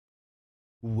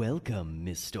Welcome,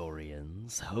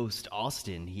 Mystorians. Host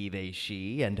Austin, he, they,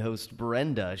 she, and host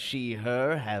Brenda, she,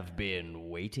 her, have been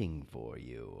waiting for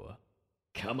you.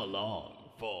 Come along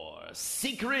for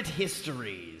Secret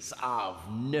Histories of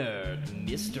Nerd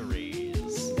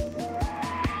Mysteries.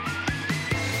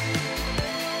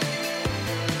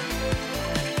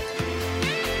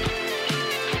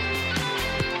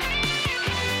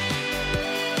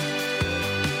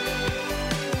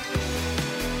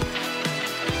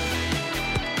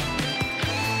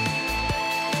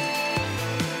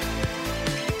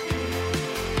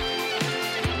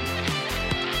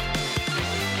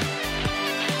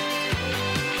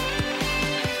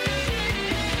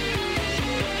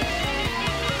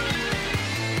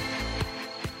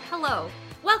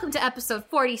 Welcome to episode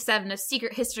 47 of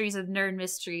Secret Histories of Nerd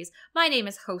Mysteries. My name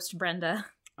is host Brenda.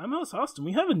 I'm host Austin.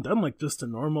 We haven't done like just a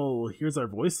normal here's our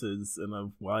voices in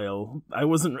a while. I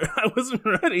wasn't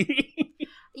ready.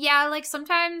 Yeah, like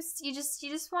sometimes you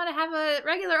just want to have a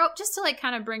regular just to like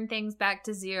kind of bring things back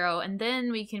to zero, and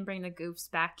then we can bring the goofs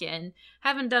back in.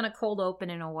 Haven't done a cold open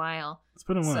in a while. It's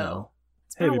been a while.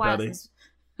 Hey everybody.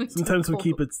 Sometimes we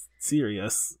keep it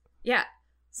serious. Yeah.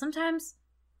 Sometimes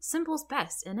simple's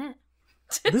best, isn't it?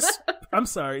 I'm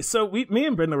sorry. So me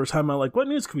and Brenda were talking about like what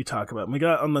news could we talk about? And we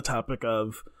got on the topic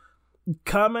of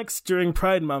comics during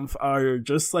Pride Month are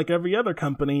just like every other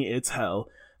company. It's hell.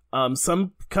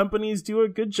 Some companies do a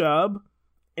good job,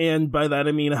 and by that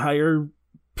I mean hire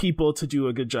people to do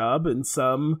a good job, and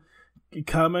some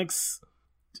comics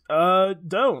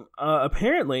don't.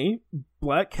 Apparently,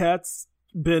 Black Cat's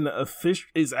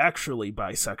is actually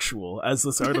bisexual, as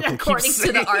this article according keeps to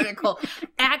saying. the article.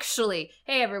 Actually,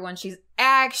 hey everyone, she's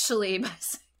actually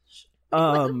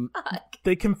bisexual.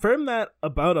 They confirmed that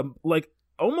about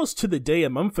almost to the day a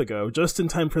month ago, just in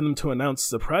time for them to announce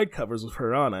the Pride covers with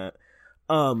her on it.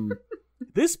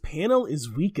 This panel is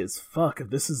weak as fuck. If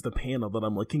this is the panel that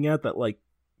I'm looking at that like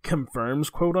confirms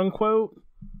quote unquote.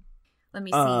 Let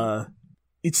me see.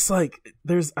 It's like,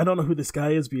 I don't know who this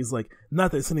guy is, but he's like, not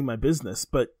that it's any of my business,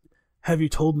 but have you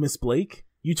told Miss Blake?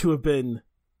 You two have been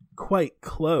quite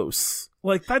close.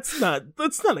 Like, that's not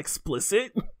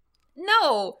explicit.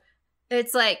 No!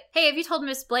 It's like, hey, have you told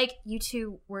Miss Blake you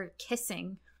two were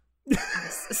kissing?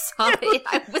 Sorry,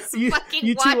 I was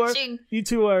watching. You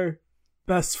two are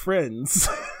best friends.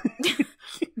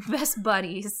 Best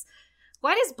buddies.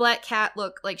 Why does Black Cat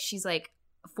look like she's like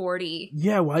 40?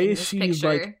 Yeah, why is she picture?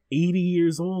 Like 80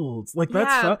 years old? Like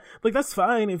that's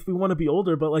fine if we want to be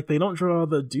older, but like they don't draw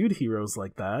the dude heroes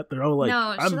like that. They're all like,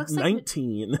 no, I'm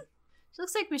 19. She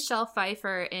looks like Michelle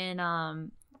Pfeiffer in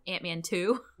Ant-Man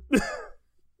 2.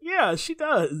 Yeah, she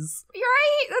does. You're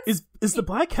right. Is the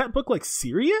Black Cat book like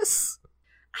serious?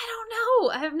 I don't know.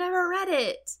 I've never read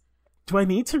it. Do I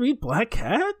need to read Black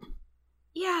Cat?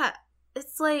 Yeah,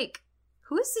 it's like,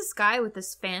 who is this guy with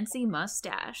this fancy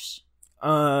mustache?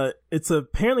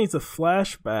 Apparently it's a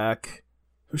flashback.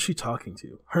 Who's she talking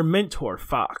to? Her mentor,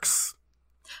 Fox.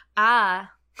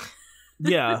 Ah.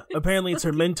 Yeah, apparently it's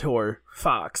her mentor,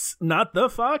 Fox. Not the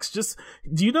Fox, just,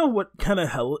 do you know what kind of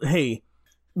hell, hey,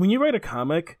 when you write a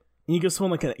comic, and you give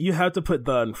someone like you have to put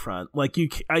the in front. Like,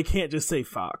 I can't just say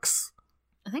Fox.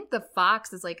 I think the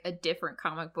Fox is like a different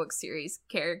comic book series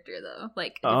character, though.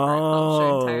 Like, a different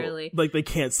culture entirely. Like, they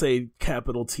can't say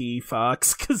capital T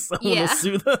Fox, because someone will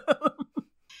sue them.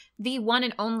 The one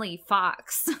and only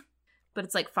Fox. But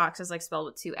it's like Fox is like spelled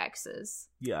with 2 X's.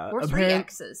 Yeah. Or 3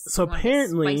 X's. So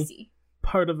apparently,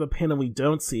 part of the panel we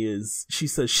don't see is, she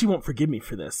says, she won't forgive me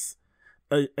for this.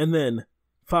 And then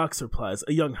Fox replies,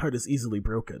 a young heart is easily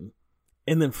broken.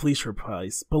 And then Fleece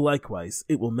replies, but likewise,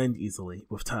 it will mend easily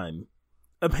with time.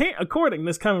 According,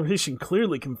 this conversation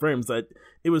clearly confirms that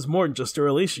it was more than just a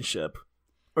relationship.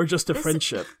 Or just a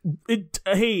friendship.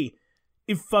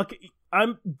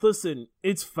 Listen,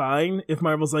 it's fine if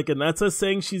Marvel's like, and that's us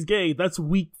saying she's gay. That's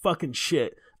weak fucking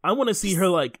shit. I want to see her,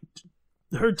 like,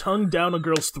 her tongue down a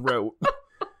girl's throat.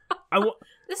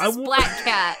 This is Black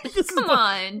Cat. Come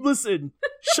on. Listen,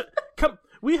 come.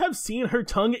 We have seen her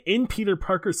tongue in Peter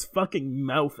Parker's fucking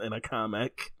mouth in a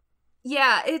comic.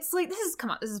 Yeah, it's like, this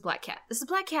is Black Cat. This is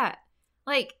Black Cat.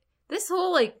 Like, this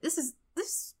whole, like,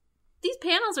 these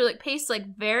panels are, like, paced,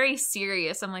 like, very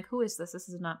serious. I'm like, who is this? This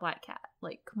is not Black Cat.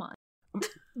 Like, come on.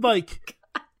 Like,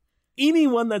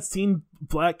 anyone that's seen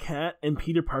Black Cat and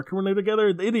Peter Parker when they're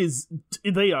together,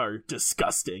 they are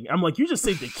disgusting. I'm like, you just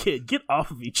saved a kid. Get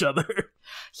off of each other.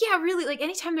 Yeah, really. Like,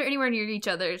 anytime they're anywhere near each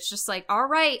other, it's just like, all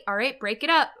right, break it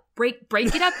up. Break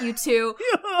it up, you two.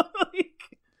 Yeah,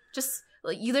 like, just,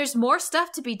 like, there's more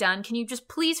stuff to be done. Can you just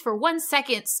please, for 1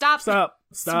 second, stop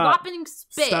swapping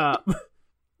spit? Stop.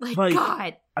 Like,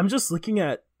 God. I'm just looking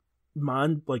at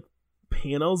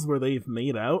panels where they've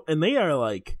made out, and they are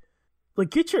like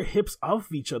get your hips off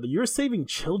of each other. You're saving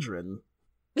children.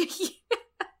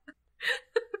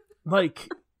 Like,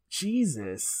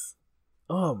 Jesus.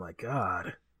 Oh my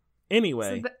God.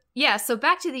 Anyway. So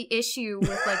back to the issue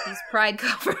with like these pride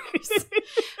covers.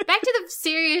 Back to the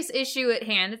serious issue at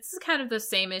hand. It's kind of the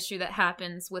same issue that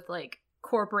happens with like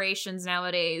corporations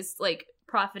nowadays, like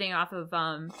profiting off of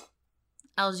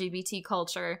LGBT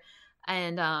culture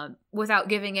and without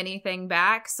giving anything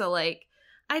back. So like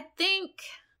I think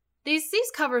these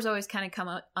covers always kind of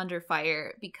come under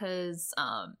fire because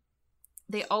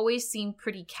they always seem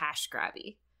pretty cash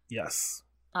grabby. Yes.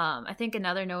 I think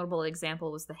another notable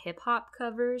example was the hip hop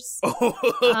covers. Whoa.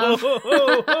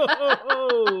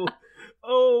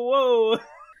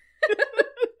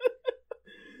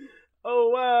 Oh,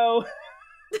 wow.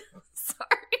 Sorry.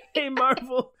 Hey,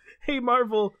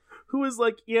 Marvel. Who is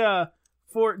like, yeah,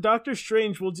 for Doctor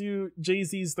Strange, we'll do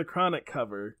Jay-Z's The Chronic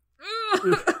cover.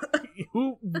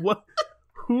 Who, what,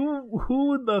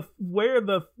 who, the, where,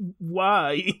 the,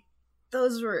 why? That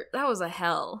was a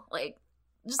hell. Like,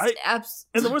 just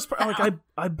and the worst part, like,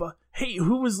 hey,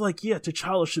 who was like, yeah,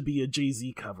 T'Challa should be a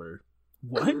Jay-Z cover?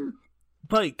 What?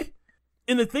 Like,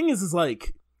 and the thing is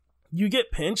like, you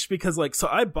get pinched because, like, so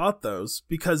I bought those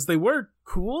because they were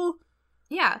cool.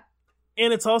 Yeah.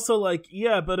 And it's also like,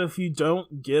 yeah, but if you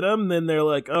don't get them, then they're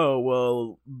like, oh,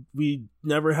 well, we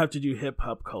never have to do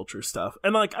hip-hop culture stuff.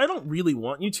 And, like, I don't really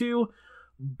want you to,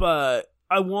 but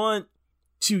I want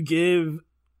to give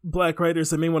Black writers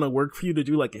that may want to work for you to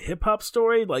do, like, a hip-hop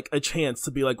story, like, a chance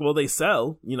to be like, well, they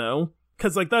sell, you know?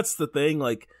 Because, like, that's the thing,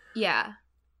 like... Yeah.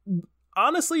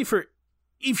 Honestly,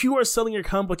 if you are selling your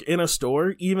comic book in a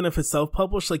store, even if it's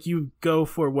self-published, like, you go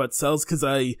for what sells, because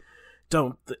I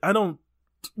don't...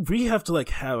 We have to, like,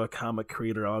 have a comic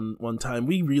creator on one time.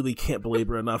 We really can't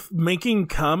belabor enough. Making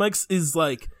comics is,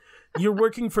 like, you're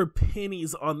working for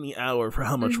pennies on the hour for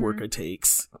how much work it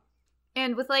takes.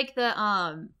 And with, like,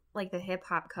 the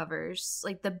hip-hop covers,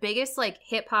 like, the biggest, like,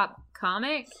 hip-hop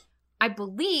comic, I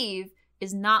believe,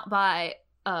 is not by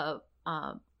a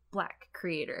Black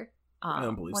creator. I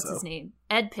don't believe what's so. His name?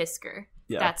 Ed Piskor.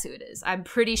 Yeah. That's who it is. I'm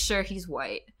pretty sure he's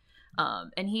white.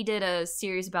 And he did a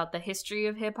series about the history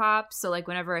of hip-hop. So, like,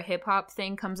 whenever a hip-hop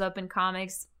thing comes up in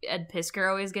comics, Ed Piskor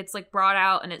always gets, like, brought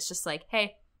out, and it's just like,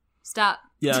 hey, stop.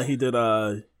 Yeah, he did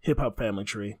Hip-Hop Family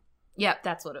Tree. Yep,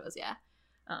 that's what it was, yeah.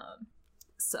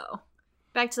 So,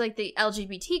 back to, like, the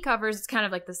LGBT covers, it's kind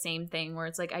of, like, the same thing, where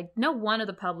it's, like, I know one of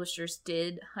the publishers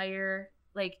did hire,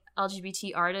 like,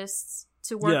 LGBT artists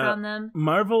to work on them.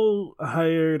 Marvel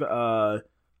hired...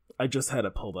 I just had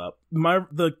it pulled up.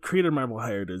 The creator Marvel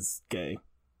hired is gay.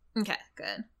 Okay,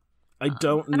 good. I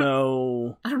don't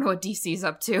know. I don't know what DC's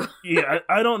up to. Yeah,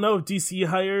 I don't know if DC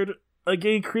hired a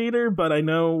gay creator, but I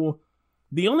know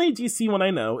the only DC one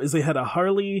I know is they had a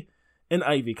Harley and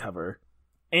Ivy cover,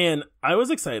 and I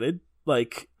was excited.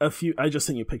 Like I just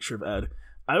sent you a picture of Ed.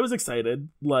 I was excited,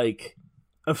 like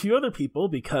a few other people,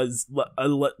 because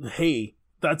hey.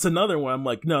 That's another one. I'm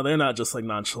like, no, they're not just like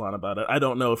nonchalant about it. I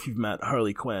don't know if you've met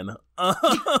Harley Quinn. Have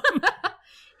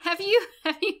you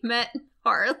met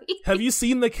Harley? Have you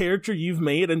seen the character you've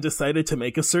made and decided to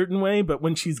make a certain way, but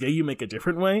when she's gay, you make a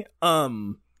different way?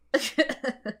 The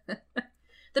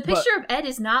picture of Ed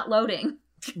is not loading.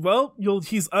 Well,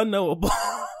 he's unknowable.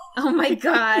 Oh my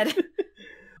god.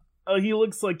 He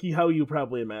looks like how you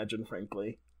probably imagine,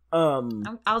 frankly.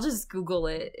 I'll just Google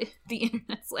it if the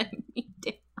internet's letting me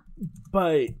down.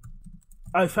 But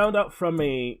I found out from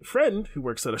a friend who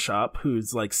works at a shop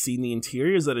who's like seen the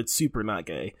interiors that it's super not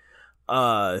gay.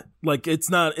 Like it's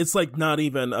like not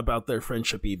even about their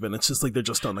friendship even. It's just like they're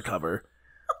just on the cover.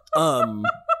 I'm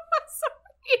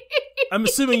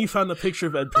assuming you found a picture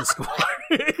of Ed Piskor.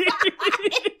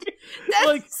 That's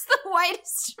like, the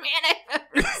whitest man I've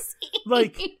ever seen.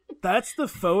 Like that's the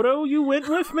photo you went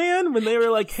with, man, when they were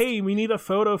like, hey, we need a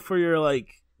photo for your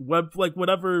like web, like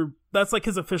whatever. That's like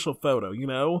his official photo, you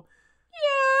know?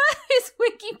 Yeah, his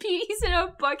Wikipedia, he's in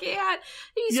a bucket hat.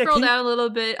 You scroll down a little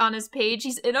bit on his page,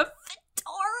 he's in a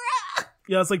fedora.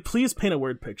 Yeah, it's like, please paint a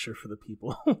word picture for the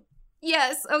people.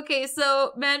 Yes, okay,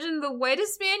 so imagine the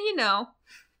whitest man you know,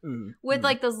 with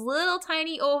like those little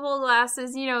tiny oval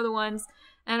glasses, you know the ones,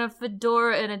 and a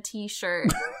fedora and a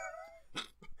t-shirt.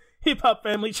 Hip-hop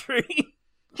family tree.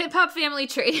 Hip-hop family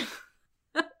tree.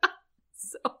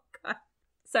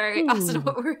 Sorry, Austin,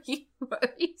 what were you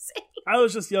saying? I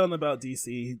was just yelling about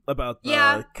DC, about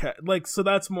the so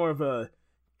that's more of a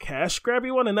cash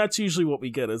grabby one, and that's usually what we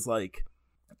get is like,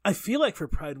 I feel like for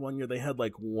Pride one year they had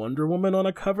like Wonder Woman on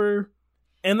a cover,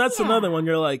 and that's another one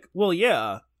you're like, well,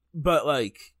 yeah, but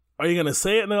like, are you gonna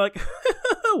say it? And they're like,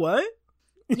 what?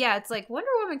 Yeah, it's like Wonder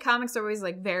Woman comics are always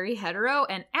like very hetero,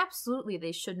 and absolutely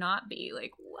they should not be.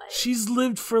 Like, what? She's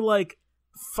lived for like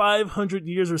 500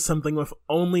 years or something with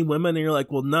only women, and you're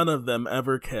like, well, none of them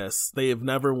ever kiss. They have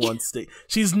never once dated.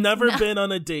 She's never been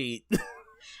on a date.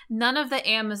 None of the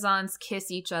Amazons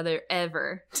kiss each other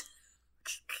ever.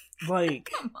 Like,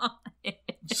 Come on.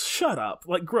 shut up.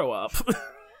 Like, grow up.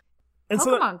 And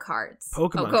Pokemon cards.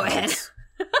 Pokemon go cards. ahead.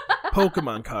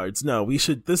 Pokemon cards. No, we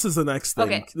should. This is the next thing.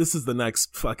 Okay. This is the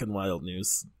next fucking wild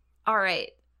news. All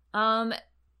right.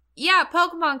 Yeah,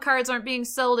 Pokemon cards aren't being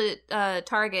sold at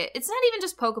Target. It's not even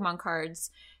just Pokemon cards.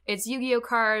 It's Yu-Gi-Oh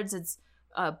cards. It's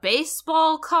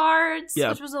baseball cards,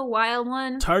 which was a wild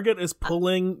one. Target is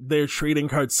pulling their trading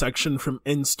card section from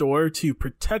in-store to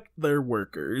protect their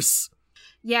workers.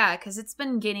 Yeah, because it's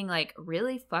been getting, like,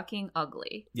 really fucking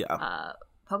ugly. Yeah.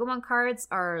 Pokemon cards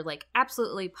are, like,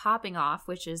 absolutely popping off,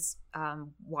 which is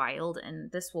wild,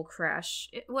 and this will crash.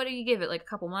 What do you give it, like, a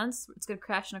couple months? It's going to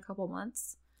crash in a couple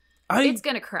months? It's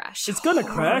going to crash. It's going to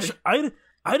crash?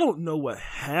 I don't know what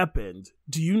happened.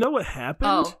 Do you know what happened?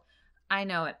 Oh, I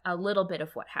know it. A little bit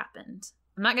of what happened.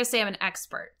 I'm not going to say I'm an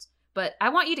expert, but I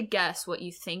want you to guess what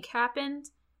you think happened,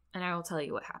 and I will tell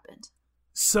you what happened.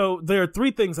 So there are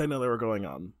 3 things I know that were going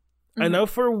on. I know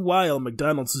for a while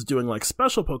McDonald's is doing like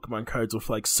special Pokemon cards with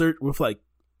like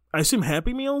I assume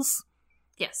Happy Meals?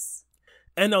 Yes.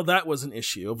 And no, that was an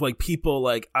issue of like people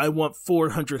like, I want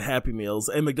 400 Happy Meals,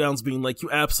 and McDonald's being like, you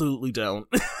absolutely don't.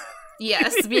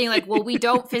 Yes, being like, well, we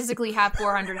don't physically have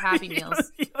 400 Happy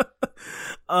Meals. Yeah.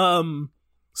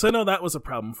 So I know that was a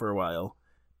problem for a while.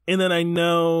 And then I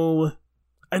know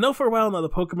for a while now the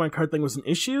Pokemon card thing was an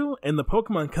issue, and the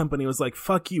Pokemon company was like,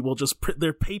 fuck you, we'll just print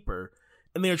their paper.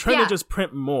 And they were trying to just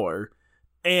print more.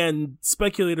 And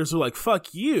speculators were like,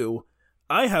 fuck you,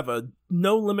 I have a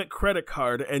no-limit credit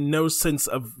card and no sense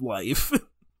of life.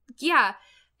 Yeah,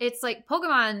 it's like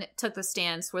Pokemon took the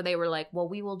stance where they were like, well,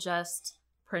 we will just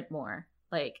print more.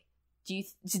 Like, do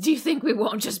you think we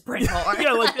won't just print more?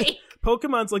 Yeah, like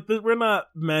Pokemon's like, we're not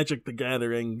Magic the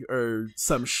Gathering or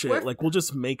some shit. Like, we'll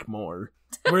just make more.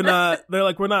 They're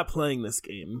like, we're not playing this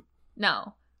game.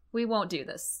 No, we won't do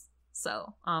this.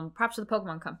 So, props to the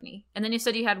Pokemon company. And then you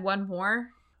said you had one more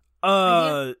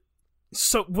idea?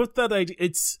 So with that idea,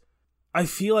 I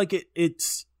feel like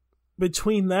it's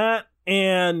between that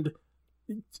and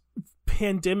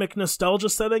pandemic nostalgia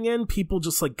setting in, people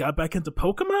just like got back into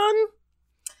Pokemon.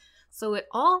 So it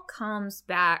all comes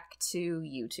back to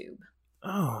YouTube.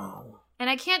 Oh. And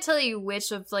I can't tell you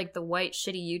which of like the white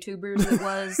shitty YouTubers it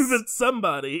was. But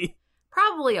somebody.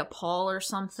 Probably a Paul or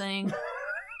something.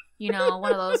 You know,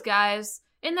 one of those guys.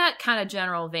 In that kind of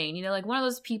general vein, you know, like one of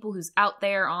those people who's out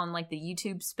there on like the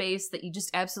YouTube space that you just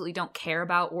absolutely don't care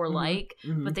about or like,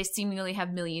 but they seemingly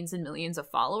have millions and millions of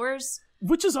followers.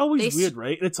 Which is always weird,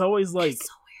 right? It's always like, it's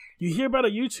so weird. You hear about a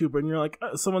YouTuber and you're like,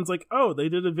 someone's like, oh, they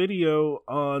did a video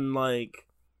on like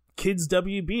Kids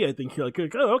WB, I think. You're like,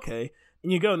 oh, okay.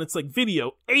 And you go and it's like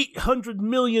video, 800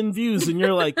 million views. And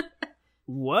you're like,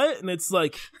 what? And it's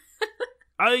like,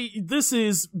 this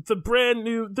is the brand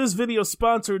new, this video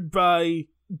sponsored by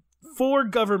 4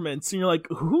 governments. And you're like,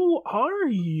 who are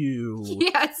you?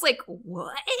 Yeah, it's like,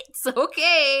 what?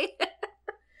 Okay.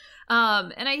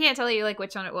 And I can't tell you like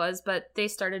which one it was, but they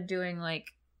started doing like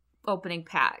opening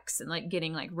packs and like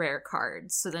getting like rare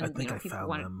cards. So then, I think people found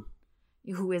want them.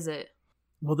 Who is it?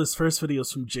 Well, this first video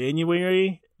is from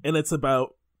January, and it's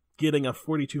about getting a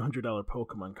 $4,200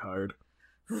 Pokemon card.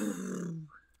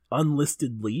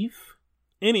 Unlisted Leaf?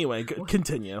 Anyway,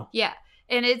 continue. Yeah.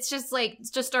 And it's just like,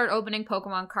 just start opening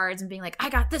Pokemon cards and being like, I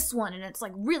got this one, and it's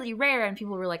like really rare. And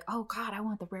people were like, oh God, I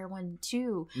want the rare one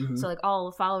too. So like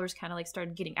all the followers kind of like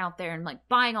started getting out there and like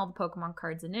buying all the Pokemon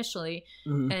cards initially.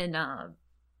 And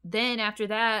then after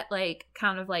that, like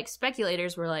kind of like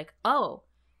speculators were like, oh,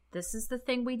 this is the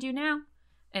thing we do now.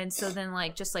 And so then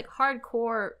like just like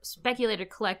hardcore speculator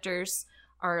collectors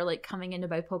are like coming in to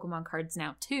buy Pokemon cards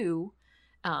now too.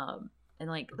 And,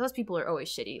 like, those people are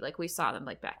always shitty. Like, we saw them,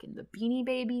 like, back in the Beanie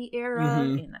Baby era,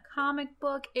 in the comic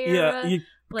book era. Yeah,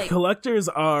 like, collectors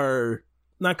are...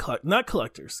 Not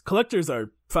collectors. Collectors are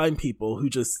fine people who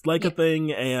just like a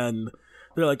thing, and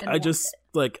they're like, I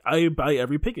buy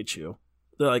every Pikachu.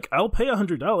 They're like, I'll pay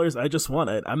 $100, I just want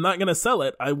it. I'm not gonna sell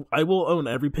it. I will own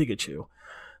every Pikachu.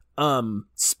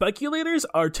 Speculators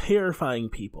are terrifying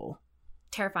people.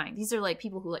 Terrifying. These are like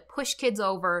people who like push kids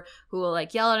over, who will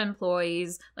like yell at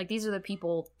employees. Like these are the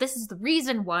people. This is the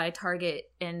reason why Target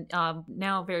and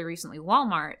now very recently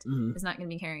Walmart is not going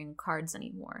to be carrying cards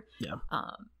anymore. Yeah.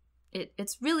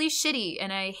 It's really shitty,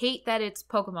 and I hate that it's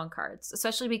Pokemon cards,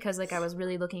 especially because like I was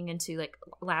really looking into like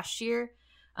last year.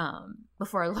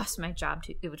 before I lost my job,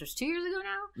 which was 2 years ago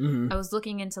now. Mm-hmm. I was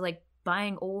looking into like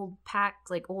buying old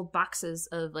boxes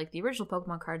of like the original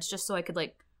Pokemon cards, just so I could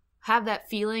like have that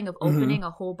feeling of opening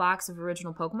a whole box of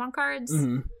original Pokemon cards.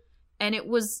 Mm-hmm. And it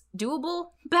was doable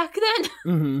back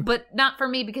then, but not for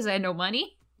me because I had no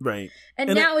money. Right.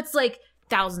 And now it's like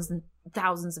thousands and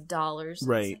thousands of dollars.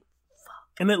 Right. Like,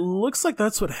 fuck. And it looks like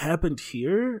that's what happened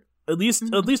here. At least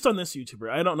on this YouTuber.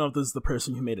 I don't know if this is the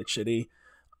person who made it shitty.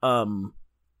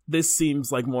 This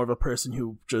seems like more of a person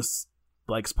who just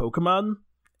likes Pokemon.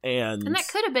 And that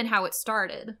could have been how it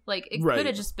started. Like, it Right. could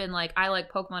have just been like, I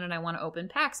like Pokemon and I want to open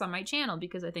packs on my channel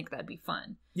because I think that'd be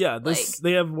fun. Yeah,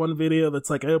 they have one video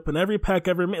that's like, I open every pack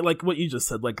ever made. Like what you just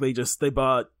said. Like they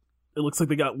bought, it looks like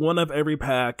they got one of every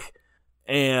pack,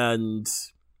 and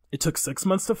it took 6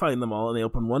 months to find them all, and they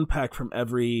opened one pack from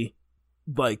every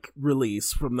like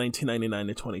release from 1999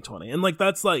 to 2020. And like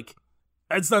that's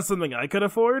not something I could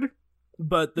afford.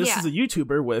 But this is a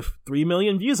YouTuber with 3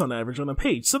 million views on average on a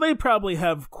page, so they probably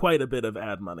have quite a bit of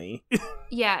ad money.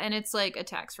 Yeah, and it's like a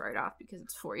tax write-off because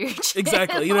it's for your channel.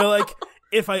 Exactly. You know, like,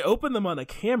 if I open them on a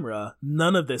camera,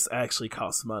 none of this actually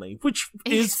costs money, which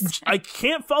is, I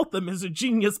can't fault them as a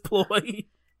genius ploy.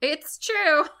 It's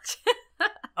true.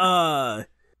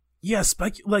 Yeah,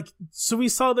 so we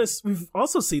saw this, we've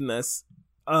also seen this,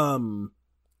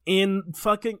 in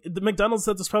fucking the McDonald's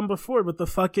had this problem before with the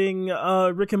fucking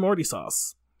Rick and Morty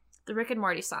sauce. The Rick and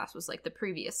Morty sauce was like the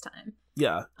previous time.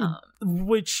 Yeah,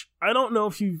 which I don't know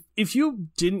if you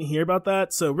didn't hear about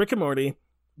that. So Rick and Morty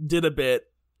did a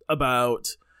bit about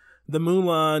the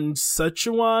Mulan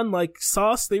Szechuan like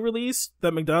sauce they released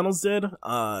that McDonald's did.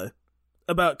 About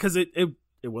because it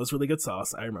was really good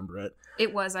sauce. I remember it.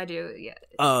 It was. I do. Yeah.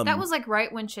 That was like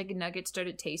right when chicken nuggets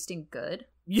started tasting good.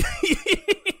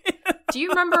 Do you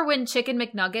remember when chicken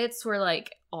McNuggets were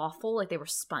like awful? Like they were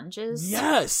sponges?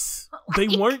 Yes. They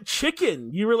weren't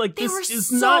chicken. You were like, this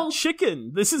is not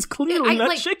chicken. This is clearly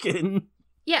not chicken.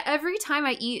 Yeah, every time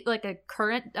I eat like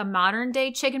a modern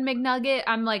day chicken McNugget,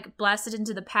 I'm like blasted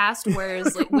into the past,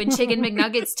 whereas like when chicken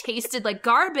McNuggets tasted like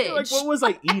garbage. Like, what was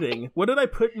I eating? What did I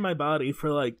put in my body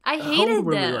for like, I hated them.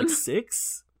 Were we, like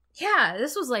 6? Yeah,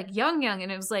 this was like young,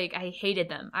 and it was like, I hated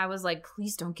them. I was like,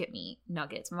 please don't get me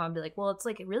nuggets. My mom would be like, well, it's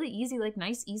like a really easy, like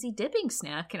nice, easy dipping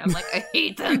snack. And I'm like, I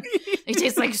hate them. They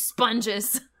taste like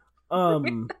sponges.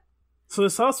 So the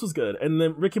sauce was good. And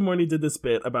then Rick and Morty did this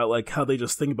bit about like how they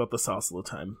just think about the sauce all the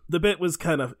time. The bit was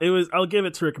I'll give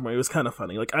it to Rick and Morty. It was kind of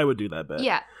funny. Like I would do that bit.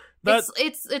 Yeah.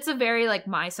 It's a very like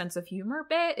my sense of humor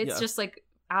bit. It's just like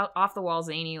out off the wall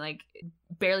zany, like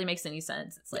barely makes any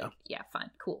sense. It's like, yeah, fine,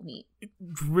 cool, neat.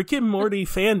 Rick and Morty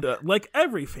fandom, like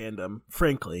every fandom,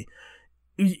 frankly,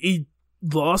 it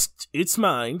lost its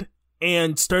mind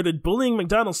and started bullying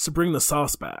McDonald's to bring the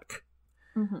sauce back.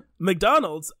 Mm-hmm.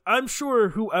 McDonald's, I'm sure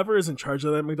whoever is in charge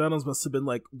of that McDonald's must have been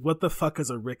like, what the fuck is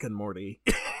a Rick and Morty?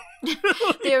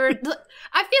 I feel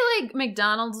like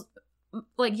McDonald's,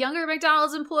 like younger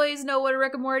McDonald's employees know what a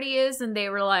Rick and Morty is, and they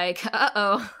were like,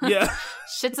 uh-oh. Yeah.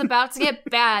 Shit's about to get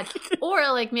bad.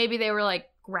 Or like maybe they were like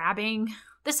grabbing.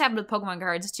 This happened with Pokemon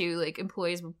cards too. Like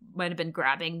employees might have been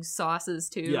grabbing sauces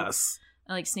too. Yes.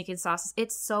 And like sneaking sauces.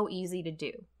 It's so easy to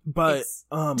do. But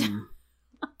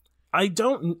I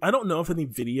don't know if any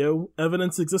video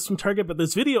evidence exists from Target, but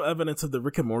there's video evidence of the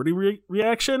Rick and Morty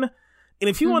reaction. And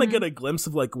if you want to get a glimpse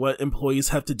of like what employees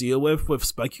have to deal with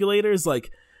speculators,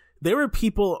 like there were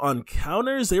people on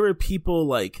counters, there were people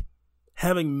like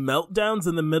having meltdowns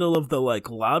in the middle of the like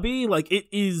lobby. Like it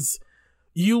is,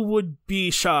 you would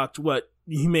be shocked what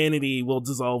humanity will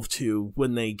dissolve to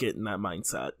when they get in that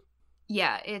mindset.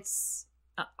 Yeah, it's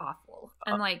awful.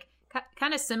 And like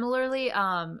kind of similarly,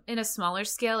 in a smaller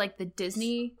scale, like the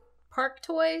Disney park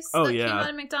toys that came out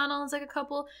of McDonald's, like a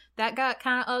couple that got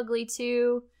kind of ugly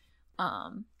too.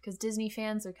 Because Disney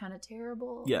fans are kind of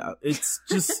terrible. Yeah, it's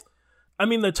just. I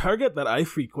mean, the Target that I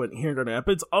frequent here in Grand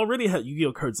Rapids already had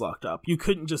Yu-Gi-Oh cards locked up. You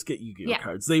couldn't just get Yu-Gi-Oh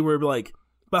cards. They were like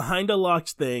behind a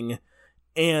locked thing,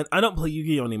 and I don't play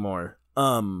Yu-Gi-Oh anymore.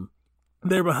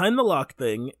 They're behind the locked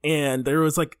thing, and there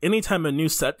was like anytime a new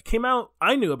set came out,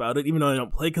 I knew about it, even though I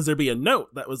don't play, because there'd be a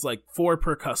note that was like 4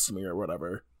 per customer or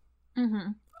whatever.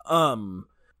 Mm-hmm.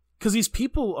 Because these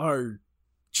people are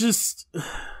just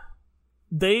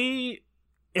they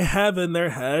have in their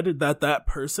head that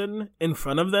person in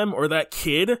front of them or that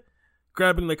kid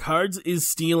grabbing the cards is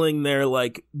stealing their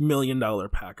like $1 million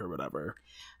pack or whatever.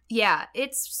 Yeah,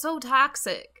 it's so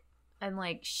toxic and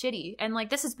like shitty. And like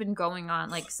this has been going on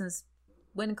like since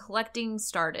when collecting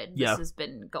started. This has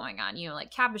been going on, you know,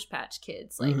 like Cabbage Patch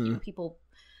Kids, like you know, people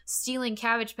stealing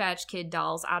Cabbage Patch Kid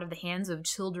dolls out of the hands of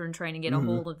children trying to get a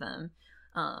hold of them.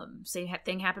 Same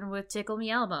thing happened with Tickle Me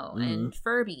Elmo and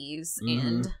Furbies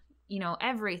and, you know,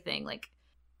 everything. Like,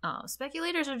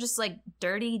 speculators are just, like,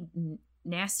 dirty,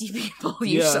 nasty people,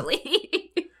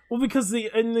 usually. Well, because the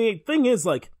thing is,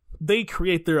 like, they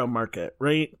create their own market,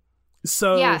 right?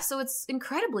 So yeah, so it's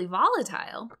incredibly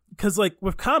volatile. Because, like,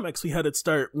 with comics, we had it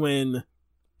start when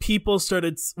people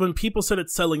started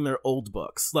selling their old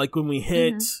books. Like, when we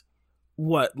hit,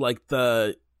 like,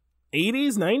 the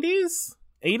 80s, 90s?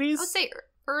 80s? I would say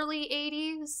early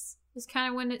 80s is kind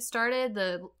of when it started.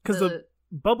 Because the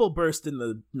bubble burst in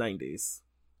the 90s.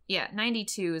 Yeah,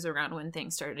 92 is around when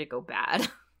things started to go bad.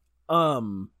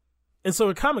 And so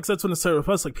in comics, that's when it started with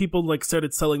us. Like, people, like,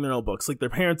 started selling their old books, like their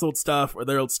parents' old stuff or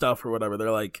their old stuff or whatever. They're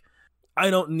like,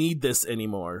 I don't need this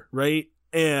anymore, right?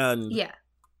 And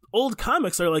old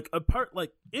comics are, like,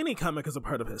 like, any comic is a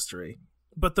part of history.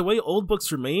 But the way old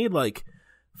books were made, like,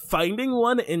 finding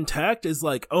one intact is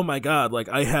like, oh my god, like,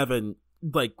 I haven't,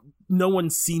 like, no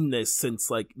one's seen this since,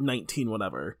 like, 19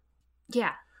 whatever.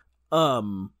 Yeah.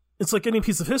 It's like any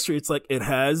piece of history. It's like, it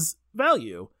has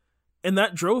value. And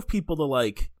that drove people to,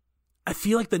 like, I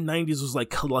feel like the 90s was like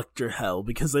collector hell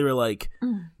because they were like,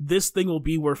 this thing will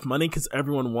be worth money because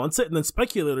everyone wants it. And then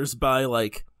speculators buy,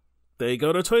 like, they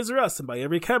go to Toys R Us and buy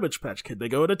every Cabbage Patch Kid. They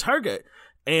go to Target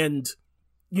and,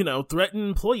 you know, threaten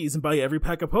employees and buy every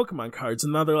pack of Pokemon cards.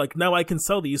 And now they're like, now I can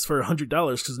sell these for $100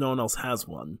 because no one else has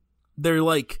one. They're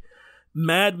like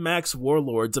Mad Max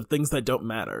warlords of things that don't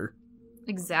matter.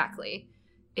 Exactly.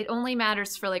 It only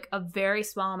matters for, like, a very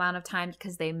small amount of time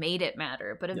because they made it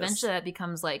matter. But eventually that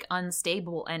becomes, like,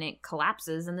 unstable and it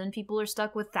collapses. And then people are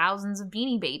stuck with thousands of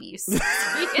Beanie Babies.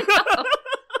 You know?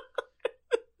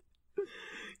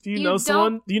 Do you know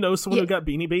someone who got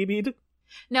Beanie Babied?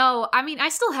 No, I mean, I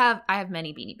have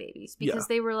many Beanie Babies because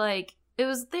they were, like,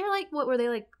 what were they,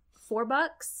 like, $4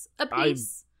 a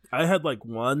piece? I had, like,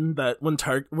 one that when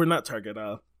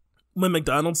when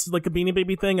McDonald's did, like, a Beanie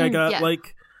Baby thing, I got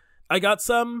like, I got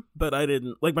some, but I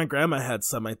didn't, like, my grandma had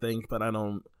some, I think, but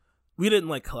we didn't,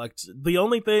 like, collect. The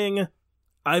only thing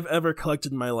I've ever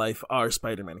collected in my life are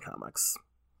Spider-Man comics.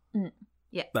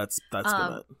 Yeah. That's been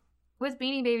it. With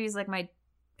Beanie Babies, like, my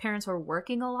parents were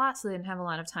working a lot, so they didn't have a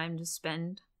lot of time to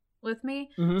spend with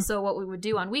me. So what we would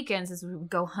do on weekends is we would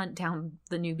go hunt down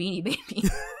the new Beanie Baby.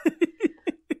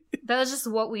 That was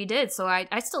just what we did. So I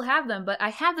still have them, but I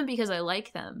have them because I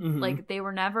like them. Like, they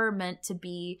were never meant to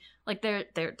be, like, their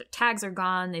tags are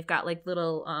gone. They've got, like,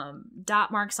 little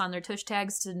dot marks on their tush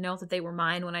tags to know that they were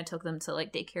mine when I took them to,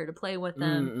 like, daycare to play with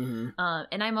them.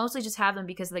 And I mostly just have them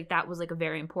because, like, that was, like, a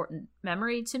very important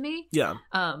memory to me. Yeah.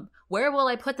 Where will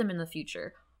I put them in the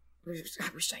future? I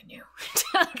wish I knew.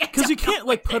 Because you can't,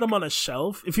 like, put them on a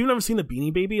shelf. If you've never seen a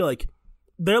Beanie Baby, like,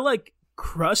 they're, like,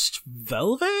 crushed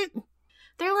velvet.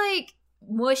 They're, like,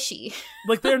 mushy.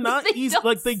 Like, they're not easy.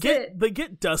 Like, they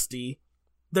get dusty.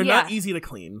 They're not easy to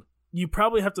clean. You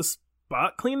probably have to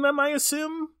spot clean them, I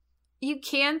assume. You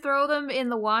can throw them in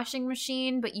the washing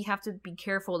machine, but you have to be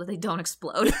careful that they don't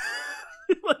explode.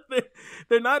 Like,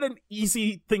 they're not an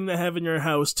easy thing to have in your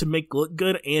house to make look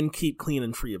good and keep clean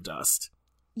and free of dust.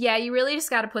 Yeah, you really just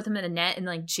got to put them in a net and,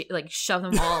 like shove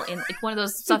them all in, like, one of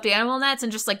those stuffed animal nets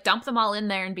and just, like, dump them all in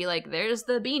there and be like, there's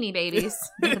the Beanie Babies.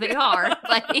 There they are.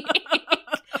 Like,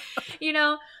 you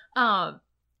know?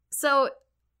 So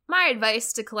my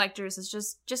advice to collectors is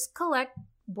just collect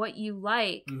what you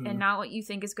like and not what you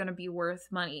think is going to be worth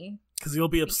money. Because you'll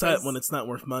be upset when it's not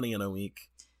worth money in a week.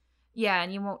 Yeah,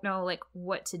 and you won't know, like,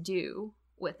 what to do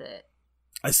with it.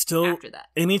 After that.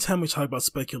 Anytime we talk about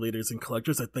speculators and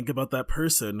collectors, I think about that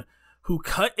person who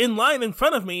cut in line in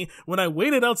front of me when I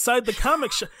waited outside the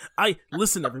comic shop.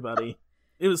 Listen, everybody.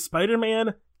 It was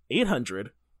Spider-Man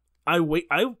 800. I would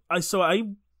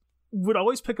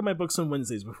always pick up my books on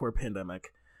Wednesdays before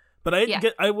pandemic, but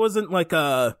I wasn't like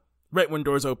a right when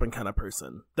doors open kind of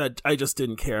person. That I just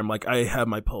didn't care. I'm like, I have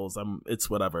my pulls. It's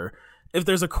whatever. If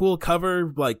there's a cool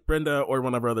cover, like Brenda or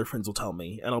one of our other friends will tell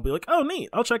me, and I'll be like, oh, neat,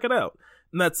 I'll check it out.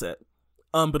 And that's it.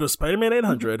 But with Spider-Man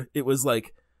 800, it was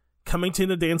like coming to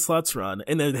the Dan Slott's run,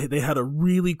 and they had a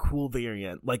really cool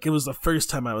variant. Like, it was the first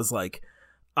time I was like,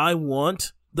 I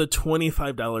want the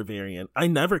 $25 variant. I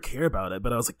never care about it,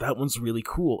 but I was like, that one's really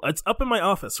cool. It's up in my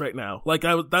office right now. Like,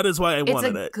 that is why I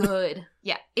wanted it.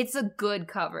 It's a good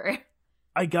cover.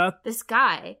 I got this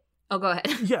guy. Oh, go ahead.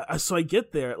 Yeah, so I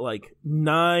get there at like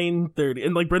 9:30,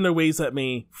 and like Brenda waves at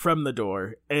me from the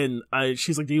door, and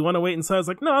she's like, "Do you want to wait inside?" I was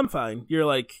like, "No, I'm fine." You're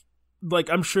like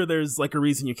I'm sure there's like a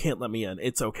reason you can't let me in.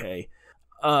 It's okay.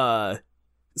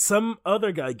 Some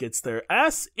other guy gets there,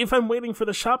 asks if I'm waiting for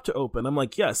the shop to open. I'm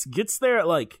like, yes. Gets there at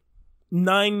like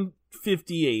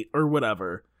 9:58 or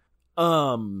whatever.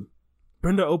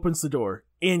 Brenda opens the door,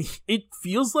 and it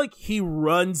feels like he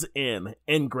runs in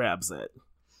and grabs it.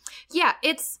 Yeah,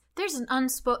 there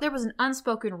was an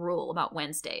unspoken rule about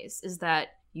Wednesdays, is that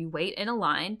you wait in a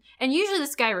line, and usually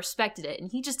this guy respected it,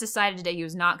 and he just decided today he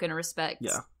was not going to respect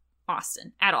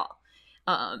Austin at all.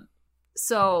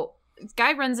 So this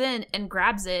guy runs in and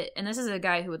grabs it, and this is a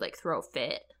guy who would like throw a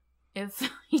fit if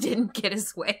he didn't get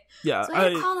his way. Yeah, so I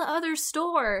had to call the other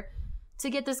store to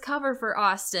get this cover for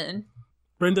Austin.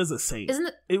 Brenda's a saint. Isn't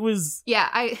it? It was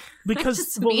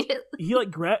because he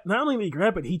like not only did he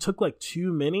grab it, he took like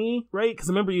too many, right? Because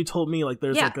remember you told me like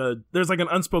there's like an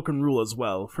unspoken rule as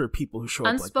well for people who show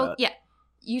up like that. Yeah,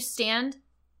 you stand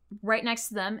right next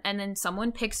to them, and then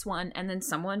someone picks one, and then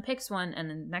someone picks one, and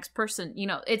then the next person. You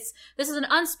know, this is an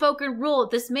unspoken rule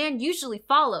this man usually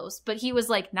follows, but he was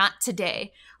like, not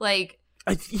today. Like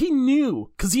he knew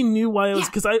why I was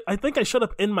because I think I showed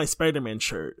up in my Spider-Man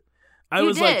shirt.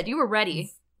 You were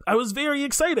ready. I was very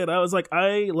excited. I was like,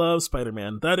 I love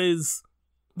Spider-Man. That is,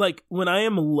 like, when I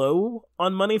am low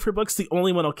on money for books, the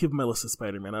only one I'll keep on my list is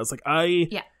Spider-Man. I was like, I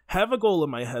have a goal in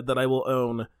my head that I will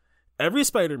own every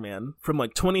Spider-Man from,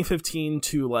 like, 2015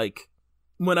 to, like,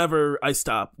 whenever I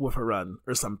stop with a run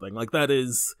or something. Like, that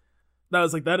is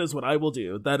what I will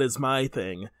do. That is my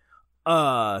thing.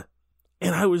 And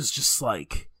I was just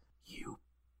like, you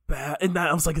bad. And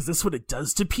I was like, is this what it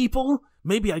does to people?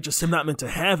 Maybe I just am not meant to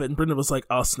have it. And Brenda was like,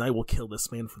 Austin, I will kill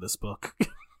this man for this book.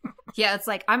 Yeah, it's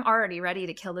like, I'm already ready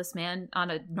to kill this man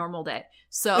on a normal day.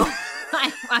 So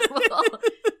I will.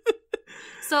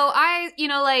 So I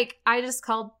just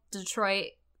called the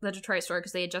Detroit store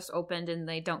because they had just opened and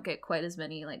they don't get quite as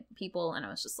many like people. And I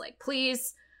was just like,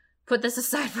 please put this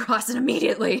aside for Austin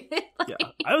immediately. Yeah,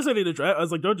 I was ready to drive. I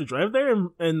was like, don't you drive there?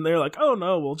 And they're like, oh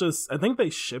no, I think they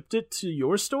shipped it to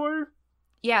your store.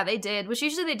 Yeah, they did, which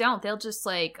usually they don't. They'll just,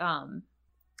 like,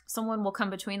 someone will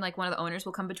come between, like, one of the owners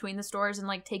will come between the stores and,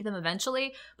 like, take them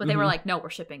eventually. But they were like, no,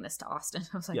 we're shipping this to Austin.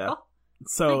 I was like, oh.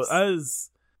 So nice.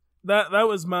 That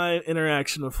was my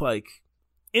interaction with, like,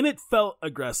 and it felt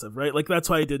aggressive, right? Like, that's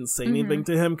why I didn't say anything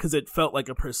to him, because it felt like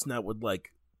a person that would,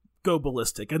 like, go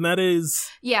ballistic. And that is...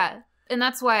 Yeah, and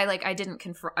that's why, like, I didn't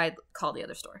I called the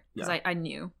other store. Because I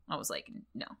knew. I was like,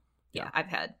 no. Yeah,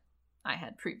 I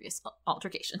had previous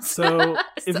altercations. So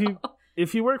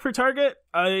if you work for Target,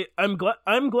 I'm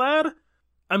glad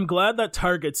that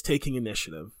Target's taking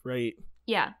initiative, right?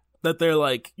 Yeah. That they're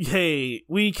like, hey,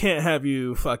 we can't have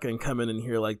you fucking coming in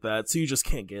here like that, so you just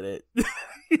can't get it.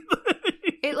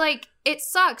 It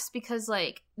sucks because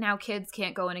like now kids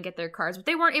can't go in and get their cards, but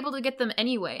they weren't able to get them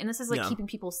anyway, and this is like keeping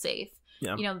people safe.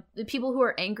 Yeah. You know, the people who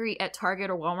are angry at Target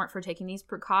or Walmart for taking these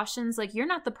precautions, like, you're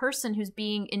not the person who's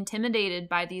being intimidated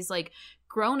by these, like,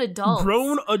 grown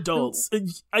adults. Can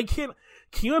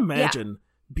you imagine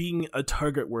being a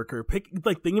Target worker,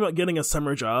 thinking about getting a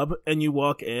summer job, and you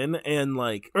walk in and,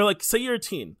 like, or, like, say you're a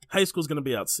teen. High school's going to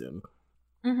be out soon.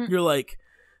 Mm-hmm. You're like,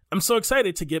 I'm so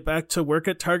excited to get back to work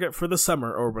at Target for the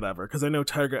summer or whatever, because I know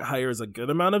Target hires a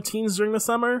good amount of teens during the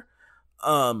summer.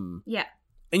 Yeah.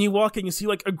 And you walk in, you see,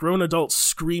 like, a grown adult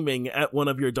screaming at one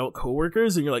of your adult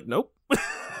coworkers, and you're like, nope.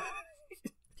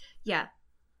 Yeah,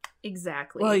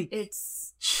 exactly. Like,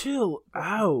 it's... chill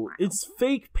out. It's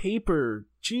fake paper.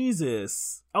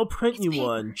 Jesus. I'll print you paper.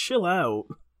 One. Chill out.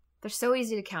 They're so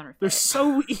easy to counterfeit.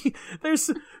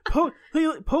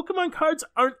 Pokemon cards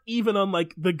aren't even on,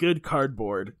 like, the good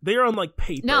cardboard. They're on, like,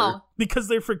 paper. No. Because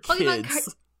they're for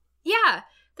kids. Yeah.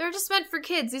 They're just meant for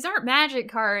kids. These aren't magic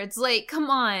cards. Like, come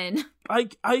on.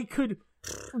 I could,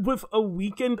 with a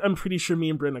weekend, I'm pretty sure me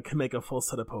and Brenda can make a full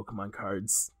set of Pokemon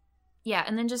cards. Yeah,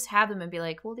 and then just have them and be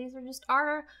like, well, these are just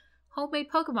our homemade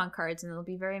Pokemon cards, and they'll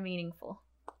be very meaningful.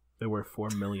 They're worth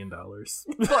 $4 million.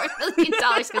 $4 million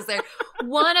because they're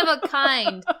one of a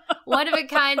kind. One of a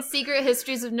kind Secret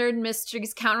Histories of Nerd and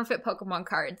Mysteries counterfeit Pokemon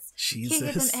cards. Jesus. You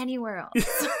can't get them anywhere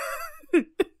else.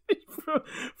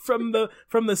 From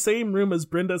the same room as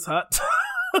Brenda's hot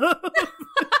tub.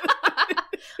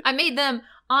 I made them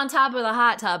on top of the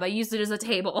hot tub. I used it as a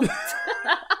table.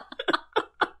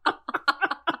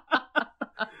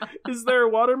 Is there a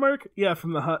watermark? Yeah,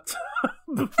 from the hot tub.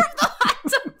 From the hot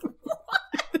tub.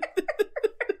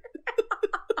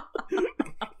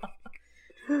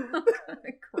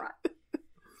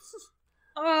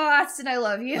 Oh, Austin, I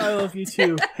love you. I love you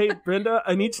too. Hey, Brenda,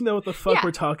 I need to know what the fuck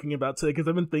we're talking about today, because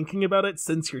I've been thinking about it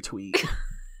since your tweet.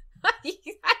 I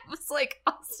was like,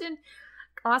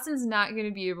 Austin's not going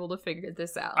to be able to figure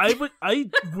this out. I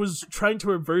was trying to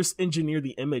reverse engineer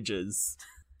the images.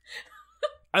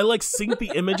 I like synced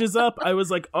the images up. I was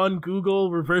like on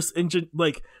Google reverse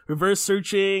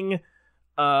searching.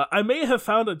 I may have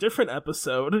found a different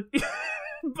episode.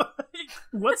 But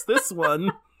what's this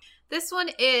one? This one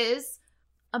is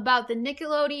about the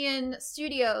Nickelodeon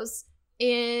Studios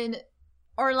in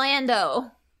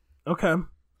Orlando. Okay.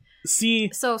 See.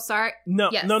 So sorry. No,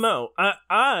 yes. no.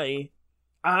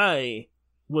 I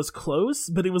was close,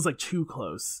 but it was like too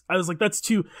close. I was like, that's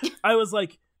too. I was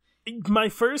like, my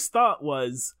first thought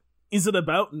was, is it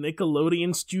about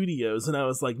Nickelodeon Studios? And I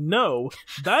was like, no,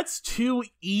 that's too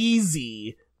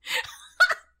easy.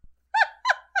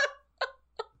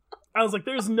 I was like,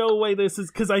 there's no way this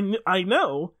is, because I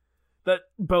know that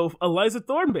both Eliza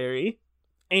Thornberry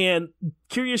and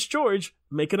Curious George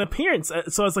make an appearance.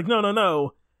 So I was like,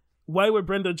 no. Why would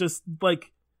Brenda just,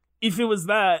 like, if it was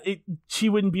that, she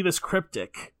wouldn't be this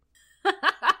cryptic.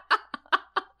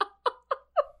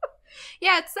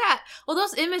 Yeah, it's that. Well,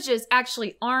 those images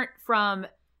actually aren't from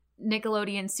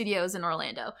Nickelodeon Studios in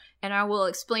Orlando, and I will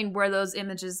explain where those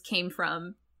images came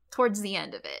from towards the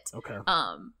end of it. Okay.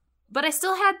 But I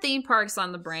still had theme parks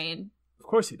on the brain. Of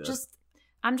course you did.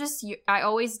 I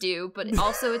always do, but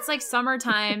also it's like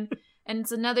summertime, and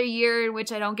it's another year in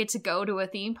which I don't get to go to a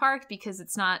theme park because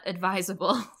it's not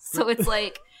advisable. So it's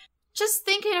like, just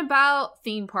thinking about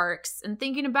theme parks and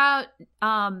thinking about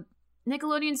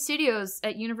Nickelodeon Studios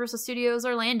at Universal Studios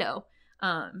Orlando.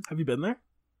 Have you been there?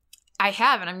 I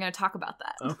have, and I'm going to talk about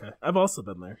that. Okay. I've also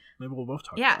been there. Maybe we'll both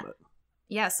talk about it.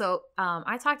 Yeah, so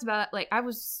I talked about, like, I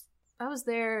was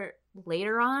there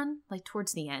later on, like,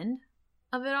 towards the end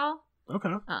of it all.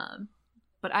 Okay.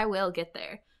 But I will get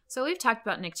there. So we've talked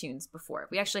about Nicktoons before.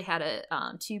 We actually had a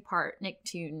 2-part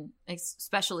Nicktoon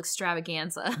special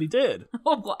extravaganza. We did.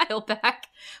 A while back,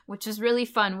 which is really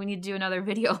fun. We need to do another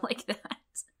video like that.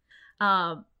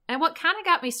 And what kind of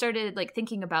got me started, like,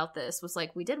 thinking about this was,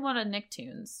 like, we did one on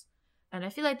Nicktoons. And I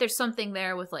feel like there's something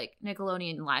there with, like,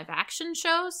 Nickelodeon live action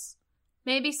shows.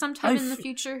 Maybe sometime in the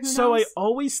future, who knows? So I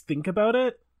always think about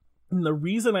it, and the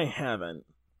reason I haven't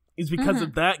is because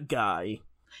of that guy.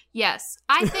 Yes.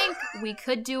 I think we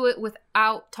could do it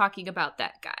without talking about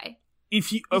that guy.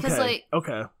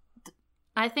 Okay.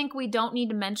 I think we don't need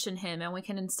to mention him, and we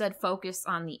can instead focus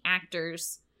on the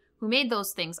actors who made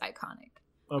those things iconic.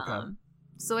 Okay.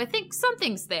 So I think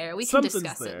something's there. We can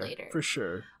discuss it later. For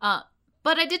sure.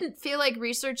 But I didn't feel like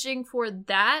researching for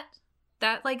that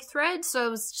like thread, so I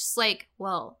was just like,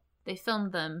 well, they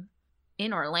filmed them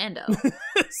in Orlando.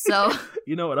 So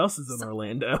you know what else is in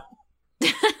Orlando?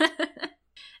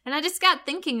 And I just got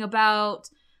thinking about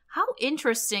how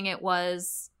interesting it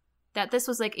was that this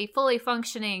was like a fully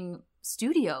functioning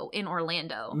studio in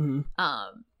Orlando.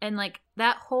 Mm-hmm. And like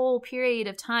that whole period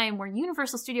of time where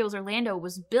Universal Studios Orlando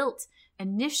was built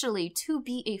initially to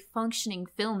be a functioning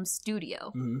film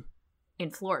studio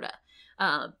in Florida.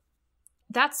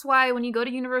 That's why when you go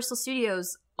to Universal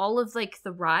Studios, all of like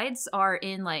the rides are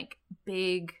in like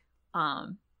big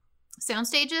sound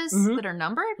stages that are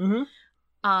numbered.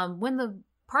 When the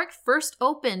park first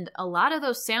opened, a lot of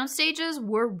those sound stages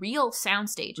were real sound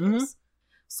stages.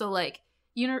 So like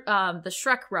the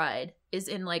Shrek ride is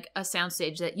in like a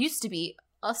soundstage that used to be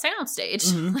a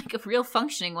soundstage, like a real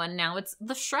functioning one. Now it's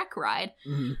the Shrek ride.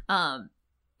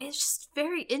 It's just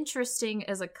very interesting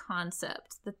as a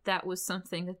concept that was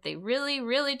something that they really,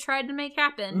 really tried to make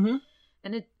happen.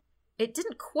 And it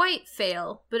didn't quite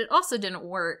fail, but it also didn't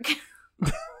work.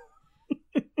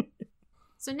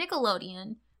 So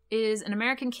Nickelodeon is an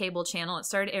American cable channel. It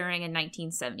started airing in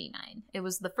 1979. It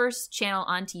was the first channel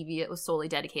on TV that was solely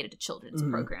dedicated to children's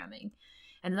programming.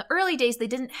 And in the early days, they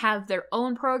didn't have their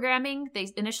own programming. They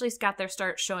initially got their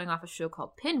start showing off a show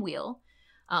called Pinwheel,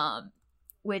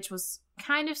 which was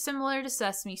kind of similar to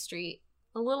Sesame Street,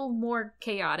 a little more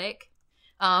chaotic.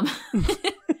 And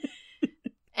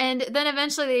then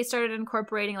eventually they started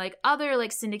incorporating like other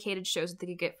like syndicated shows that they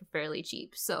could get for fairly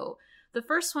cheap. So the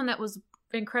first one that was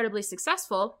incredibly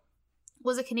successful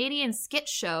was a Canadian skit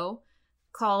show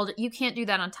called You Can't Do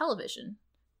That on Television,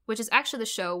 which is actually the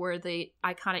show where the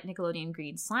iconic Nickelodeon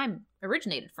green slime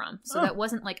originated from. So that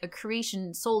wasn't like a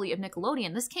creation solely of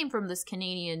Nickelodeon. This came from this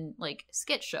Canadian like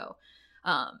skit show.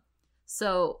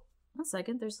 So one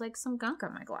second, there's like some gunk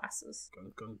on my glasses.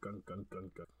 Gunk.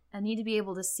 I need to be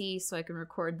able to see so I can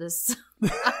record this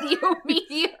audio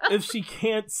media. If she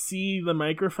can't see the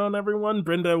microphone, everyone,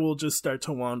 Brenda will just start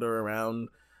to wander around.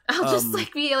 I'll just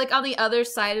like be like on the other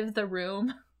side of the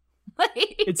room.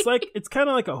 It's kind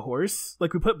of like a horse.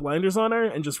 Like we put blinders on her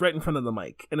and just right in front of the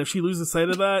mic. And if she loses sight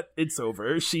of that, it's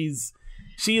over. She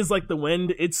is like the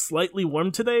wind. It's slightly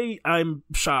warm today. I'm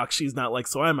shocked she's not like,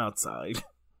 so I'm outside.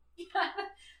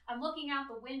 I'm looking out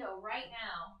the window right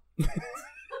now.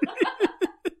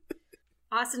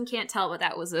 Austin can't tell, but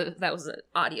that was an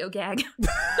audio gag.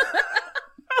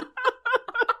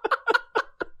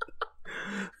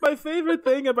 My favorite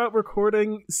thing about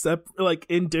recording like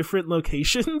in different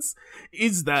locations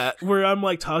is that where I'm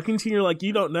like talking to you, you're like,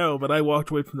 you don't know, but I walked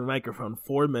away from the microphone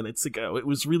 4 minutes ago. It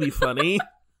was really funny.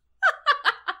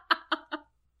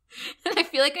 And I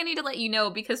feel like I need to let you know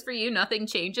because for you nothing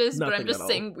changes, but I'm just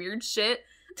saying weird shit.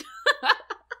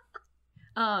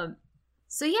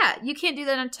 So yeah, You Can't Do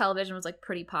That on Television was like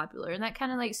pretty popular, and that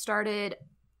kind of like started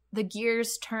the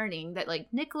gears turning that like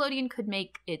Nickelodeon could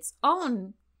make its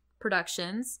own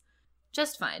productions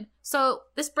just fine. So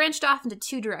this branched off into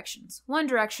two directions. One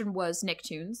direction was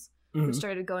Nicktoons, which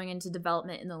started going into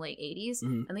development in the late 80s,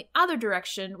 and the other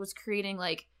direction was creating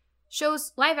like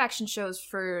shows, live action shows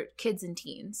for kids and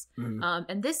teens.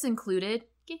 And this included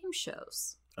game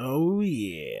shows. Oh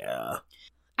yeah.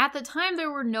 At the time,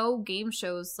 there were no game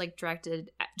shows like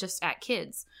directed just at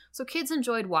kids. So kids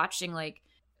enjoyed watching like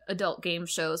adult game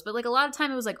shows, but like a lot of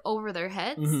time it was like over their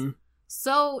heads.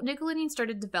 So Nickelodeon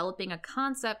started developing a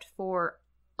concept for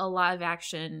a live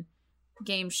action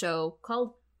game show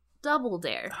called Double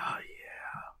Dare. Oh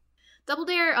yeah. Double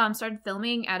Dare started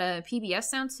filming at a PBS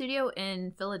sound studio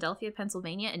in Philadelphia,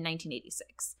 Pennsylvania in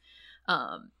 1986.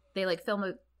 They like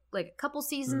filmed a couple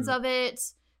seasons of it.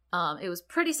 It was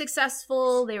pretty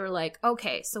successful. They were like,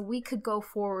 okay, so we could go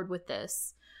forward with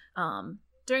this.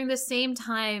 During the same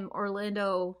time,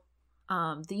 Orlando,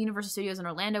 the Universal Studios in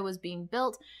Orlando was being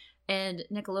built, and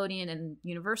Nickelodeon and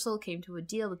Universal came to a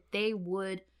deal that they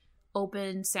would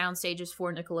open sound stages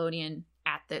for Nickelodeon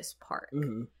at this park.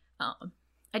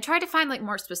 I tried to find like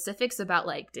more specifics about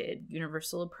like, did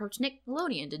Universal approach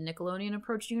Nickelodeon? Did Nickelodeon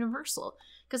approach Universal?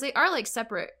 Because they are like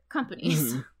separate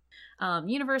companies.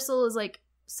 Universal is like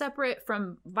separate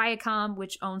from Viacom,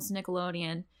 which owns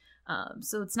Nickelodeon.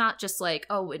 So it's not just like,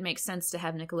 oh, it makes sense to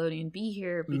have Nickelodeon be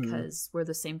here because we're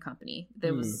the same company.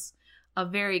 There was a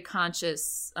very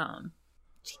conscious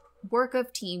work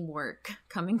of teamwork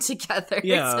coming together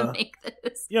to make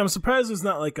this. Yeah, I'm surprised it's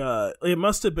not like it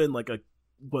must have been like a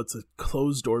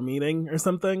closed door meeting or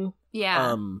something.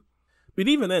 Yeah. But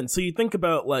even then, so you think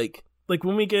about like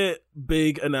when we get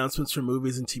big announcements for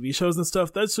movies and TV shows and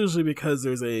stuff, that's usually because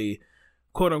there's a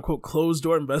quote unquote closed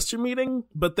door investor meeting,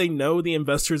 but they know the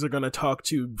investors are going to talk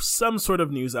to some sort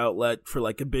of news outlet for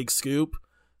like a big scoop.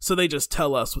 So they just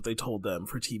tell us what they told them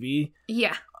for TV.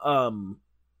 Yeah.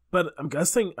 But I'm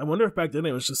guessing, I wonder if back then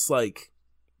it was just like,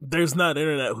 there's not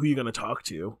internet, who are you going to talk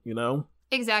to, you know?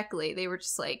 Exactly. They were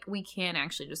just like, we can't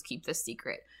actually just keep this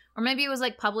secret. Or maybe it was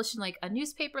like published in like a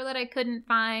newspaper that I couldn't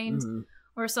find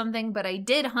or something. But I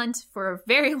did hunt for a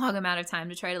very long amount of time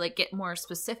to try to like get more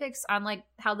specifics on like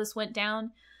how this went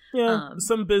down. Yeah,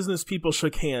 some business people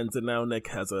shook hands and now Nick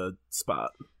has a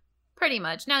spot. Pretty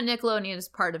much. Now Nickelodeon is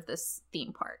part of this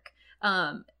theme park.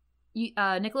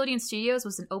 Nickelodeon Studios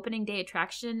was an opening day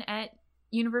attraction at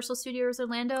Universal Studios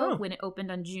Orlando when it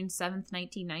opened on June 7th,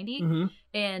 1990.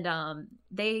 And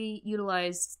they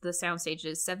utilized the sound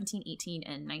stages 17, 18,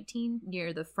 and 19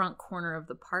 near the front corner of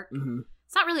the park.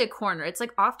 It's not really a corner. It's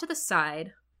like off to the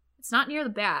side. It's not near the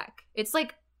back. It's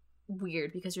like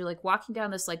weird because you're like walking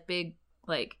down this like big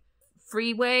like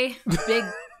freeway,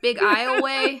 big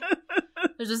aisleway.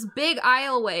 There's this big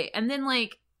aisleway. And then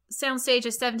like sound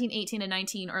stages 17, 18, and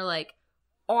 19 are like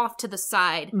off to the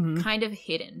side, kind of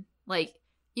hidden. Like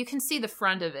you can see the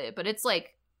front of it, but it's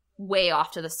like way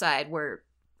off to the side where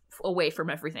away from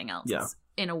everything else. Yeah. It's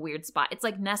in a weird spot. It's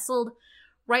like nestled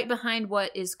right behind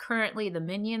what is currently the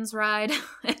Minions ride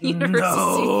at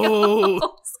Universal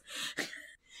Studios.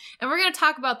 And we're going to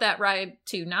talk about that ride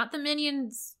too. Not the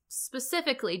Minions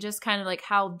specifically, just kind of like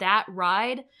how that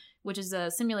ride, which is a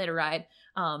simulator ride,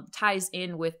 ties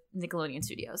in with Nickelodeon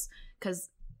Studios. Because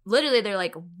literally they're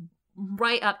like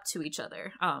right up to each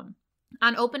other.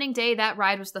 On opening day, that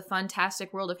ride was the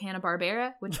Fantastic World of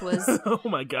Hanna-Barbera, which was oh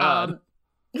my god,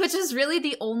 which is really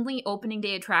the only opening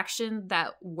day attraction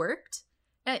that worked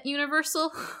at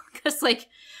Universal. Because like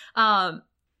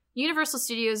Universal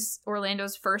Studios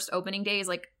Orlando's first opening day is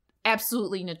like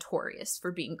absolutely notorious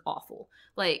for being awful.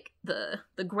 Like the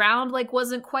ground like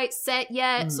wasn't quite set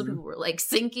yet, so people were like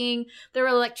sinking. There were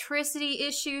electricity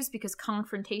issues because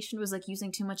Confrontation was like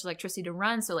using too much electricity to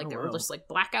run, so like there were just like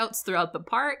blackouts throughout the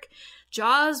park.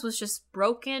 Jaws was just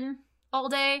broken all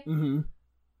day.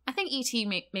 I think E.T.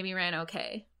 maybe ran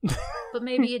okay, but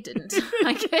maybe it didn't.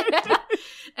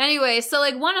 Anyway, so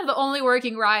like one of the only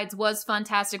working rides was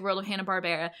Fantastic World of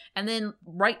Hanna-Barbera, and then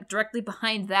right directly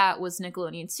behind that was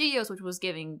Nickelodeon Studios, which was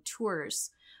giving tours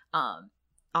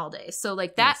all day. So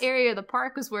like that area of the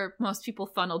park was where most people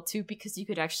funneled to because you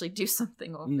could actually do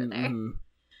something over there.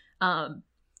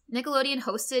 Nickelodeon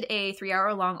hosted a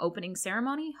 3-hour-long opening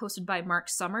ceremony hosted by Mark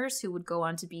Summers, who would go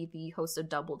on to be the host of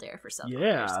Double Dare for several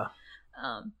years.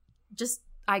 just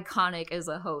iconic as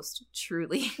a host,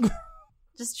 truly.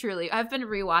 Just truly. I've been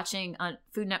rewatching on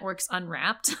Food Network's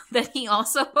Unwrapped that he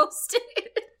also hosted.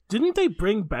 Didn't they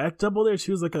bring back Double Dare?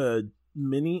 She was like a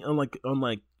mini on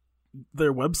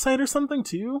their website or something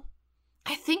too?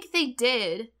 I think they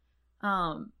did.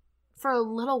 For a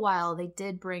little while, they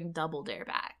did bring Double Dare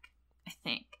back, I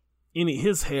think. And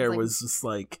his hair was just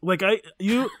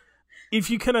if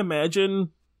you can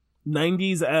imagine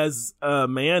 90s as a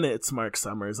man, it's Mark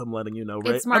Summers. I'm letting you know,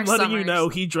 right? It's Mark I'm letting Summers. you know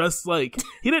he dressed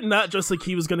he did not dress like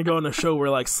he was going to go on a show where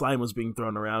like slime was being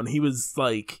thrown around. He was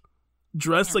like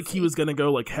dressed like he was going to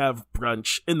go like have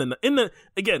brunch in the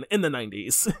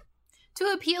 90s. To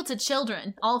appeal to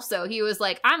children, also, he was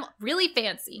like, I'm really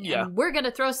fancy, and we're going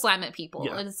to throw slime at people.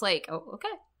 Yeah. And it's like, oh, okay.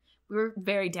 We were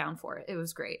very down for it. It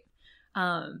was great.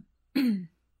 Man,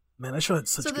 that show had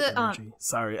such good energy.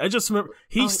 Sorry. I just remember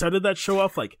he started that show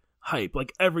off like hype,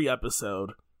 like every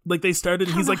episode. Like they started,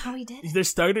 and he's like, they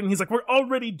started, and he's like, we're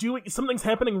already doing, something's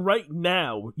happening right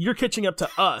now. You're catching up to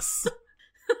us.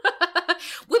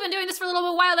 We've been doing this for a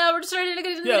little bit while now. We're just starting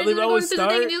to they'd always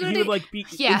start. He would like be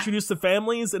introduced to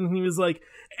families, and he was like,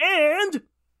 and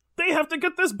they have to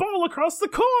get this ball across the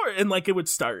court, and like it would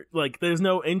start. Like there's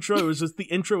no intro. It was just the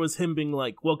intro was him being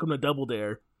like, "Welcome to Double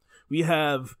Dare. We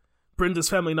have Brenda's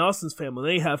family and Austin's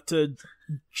family. They have to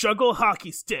juggle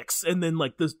hockey sticks," and then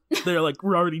like this, they're like,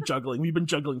 "We're already juggling. We've been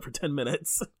juggling for 10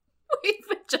 minutes. We've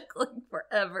been juggling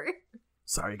forever."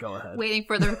 Sorry, go ahead. Waiting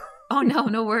for the. Oh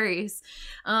no worries.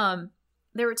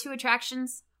 There were 2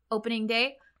 attractions opening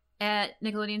day at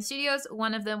Nickelodeon Studios.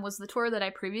 One of them was the tour that I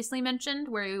previously mentioned,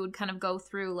 where you would kind of go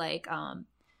through like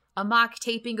a mock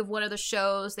taping of one of the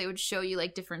shows. They would show you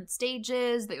like different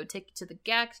stages. They would take you to the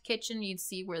Gag kitchen. You'd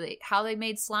see how they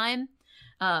made slime,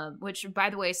 which by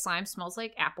the way, slime smells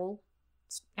like apple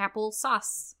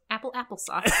sauce, apple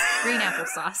sauce, green apple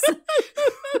sauce.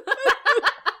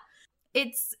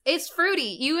 It's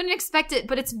fruity. You wouldn't expect it,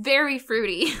 but it's very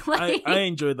fruity. Like, I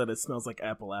enjoy that it smells like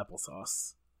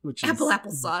applesauce, which is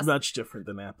applesauce. Much different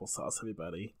than applesauce.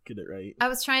 Everybody get it right. I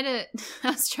was trying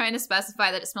to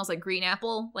specify that it smells like green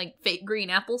apple, like fake green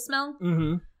apple smell.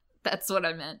 Mm-hmm. That's what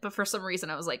I meant. But for some reason,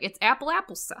 I was like, it's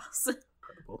applesauce.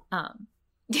 Incredible.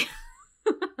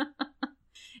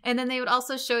 And then they would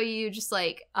also show you just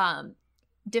like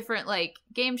different like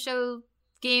games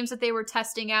that they were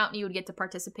testing out, and you would get to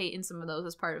participate in some of those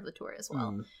as part of the tour as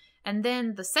well. And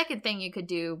then the second thing you could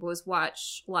do was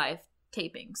watch live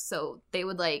tapings. So they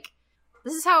would like,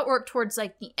 this is how it worked towards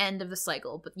like the end of the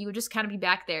cycle, but you would just kind of be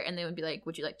back there, and they would be like,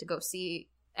 would you like to go see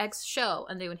X show?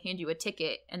 And they would hand you a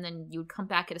ticket, and then you would come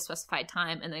back at a specified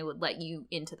time, and they would let you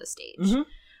into the stage.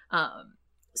 Mm-hmm.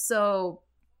 So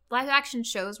live action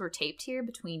shows were taped here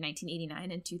between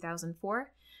 1989 and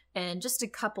 2004. And just a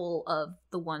couple of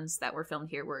the ones that were filmed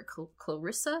here were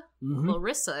Clarissa. Mm-hmm.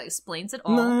 Clarissa Explains It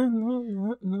All.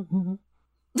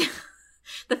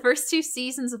 The first 2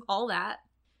 seasons of all that.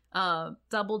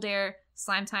 Double Dare,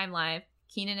 Slime Time Live,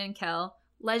 Keenan and Kel,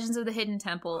 Legends of the Hidden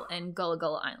Temple, and Gullah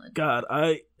Gullah Island. God,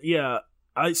 I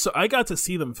got to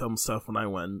see them film stuff when I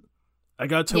went. I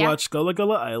got to watch Gullah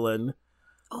Gullah Island.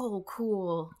 Oh,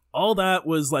 cool. All that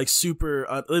was like super,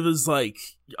 it was like,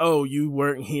 oh, you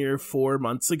weren't here 4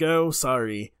 months ago?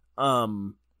 Sorry.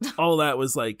 All that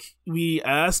was like, we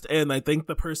asked, and I think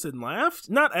the person laughed.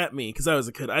 Not at me, because I was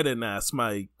a kid. I didn't ask.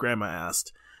 My grandma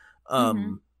asked.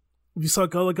 We saw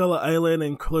Gullah Gullah Island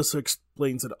and Clarissa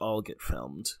Explains It All get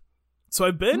filmed. So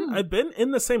I've been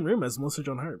in the same room as Melissa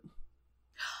Joan Hart.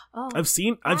 Oh, I've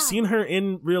seen her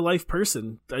in real life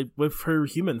person with her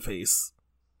human face.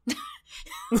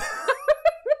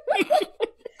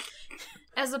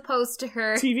 As opposed to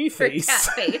her TV face. Her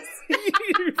cat face.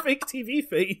 Her fake TV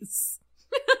face.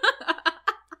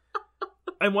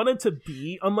 I wanted to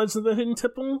be on Legends of the Hidden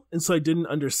Temple, and so I didn't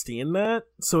understand that.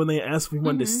 So when they asked if we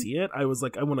wanted to see it, I was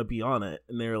like, I want to be on it.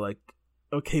 And they were like,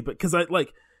 okay, but because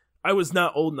I was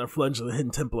not old enough for Legends of the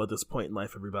Hidden Temple at this point in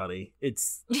life, everybody.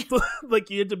 It's like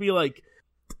you had to be like,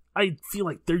 I feel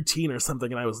like 13 or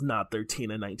something, and I was not 13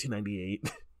 in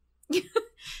 1998.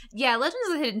 Yeah, Legends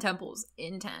of the Hidden Temple is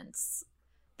intense.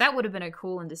 That would have been a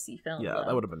cool one to see filmed. Yeah,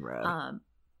 that would have been rad.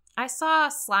 I saw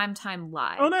Slime Time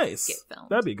Live. Oh, nice. Get filmed.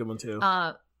 That'd be a good one too.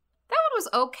 That one was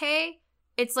okay.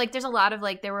 It's like there were a lot of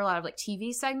like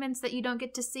TV segments that you don't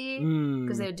get to see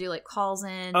because they would do like calls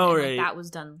in. Oh, and, right. Like, that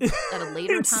was done at a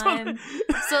later time.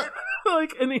 So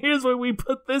like, and here's where we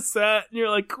put this at, and you're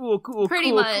like, cool, pretty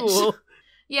cool, much. Cool.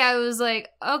 Yeah, it was like,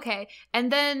 okay.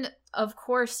 And then of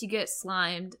course you get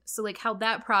slimed. So like how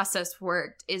that process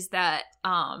worked is that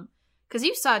because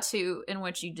you saw 2 in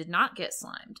which you did not get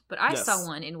slimed, but I saw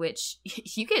one in which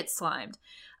you get slimed.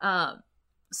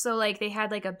 So like they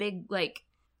had like a big like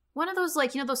one of those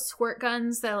like, you know, those squirt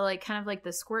guns that are like kind of like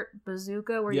the squirt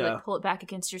bazooka where you like pull it back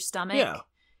against your stomach. Yeah.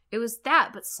 It was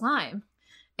that, but slime.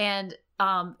 And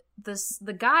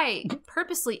the guy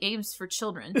purposely aims for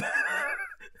children.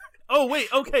 Oh wait,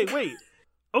 okay.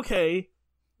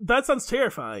 That sounds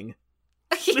terrifying.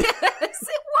 Yes, it was.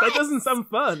 That doesn't sound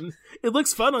fun. It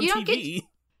looks fun on TV.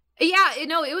 Yeah,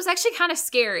 no, it was actually kind of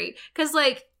scary because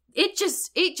like it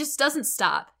just doesn't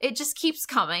stop. It just keeps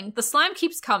coming. The slime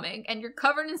keeps coming, and you're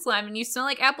covered in slime, and you smell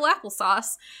like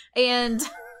applesauce. And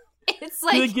it's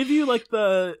like, do they give you like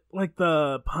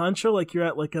the poncho like you're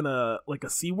at like in a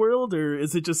SeaWorld, or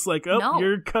is it just like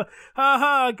you're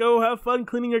go have fun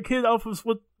cleaning your kid off of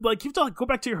what, like you have to like, go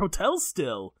back to your hotel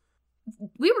still?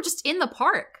 We were just in the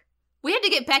park. We had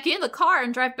to get back in the car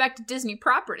and drive back to Disney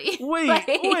property. Wait, God,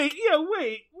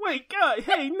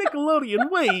 hey,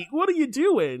 Nickelodeon, wait, what are you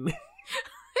doing?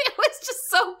 It was just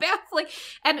so baffling.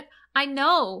 And I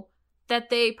know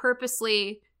that they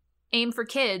purposely aim for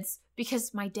kids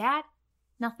because my dad,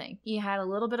 nothing. He had a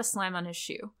little bit of slime on his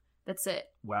shoe. That's it.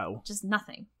 Wow. Just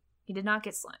nothing. He did not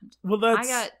get slimed. Well, I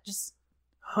got just...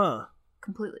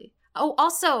 completely. Oh,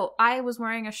 also, I was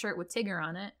wearing a shirt with Tigger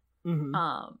on it.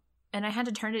 Mm-hmm. And I had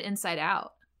to turn it inside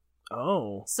out.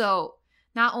 Oh. So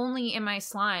not only am I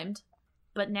slimed,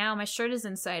 but now my shirt is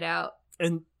inside out.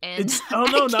 And it's, oh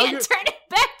no, I can't turn it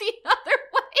back the other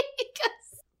way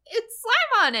because it's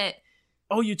slime on it.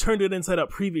 Oh, you turned it inside out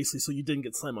previously, so you didn't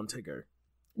get slime on Tigger.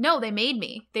 No, they made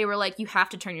me. They were like, you have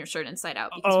to turn your shirt inside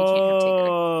out because we can't have Tigger.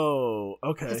 Oh,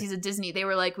 okay. Because he's a Disney. They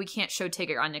were like, we can't show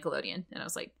Tigger on Nickelodeon. And I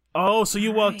was like, oh, so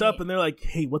you walked up and they're like,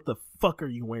 hey, what the fuck are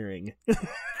you wearing?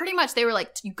 Pretty much, they were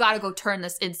like, you gotta go turn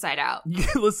this inside out.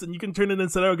 Listen, you can turn it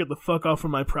inside out or get the fuck off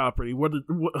from my property. What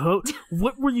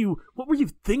were you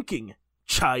thinking,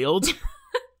 child?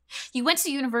 You went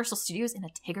to Universal Studios in a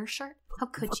Tigger shirt? How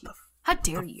could you? How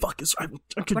dare you? Fuck is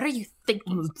what are you thinking?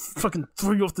 I'm gonna fucking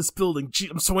throw you off this building. Gee,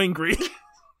 I'm so angry.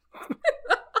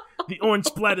 The orange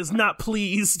splat is not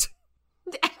pleased.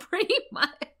 Pretty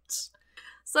much.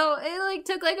 So it like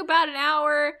took like about an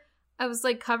hour. I was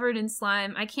like covered in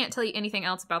slime. I can't tell you anything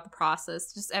else about the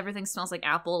process. Just everything smells like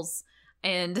apples.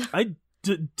 And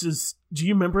do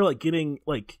you remember like getting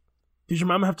like, did your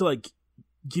mom have to like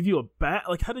give you a bath?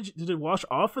 Like how did it wash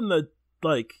off in the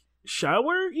like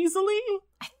shower easily?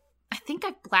 I think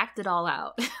I blacked it all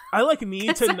out. I like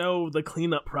need to know the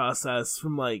cleanup process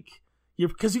from like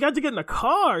because you got to get in a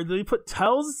car. Did you put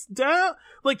towels down?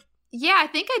 Like, yeah, I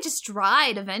think I just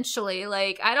dried eventually.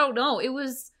 Like, I don't know.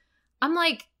 I'm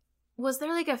like, was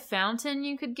there like a fountain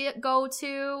you could go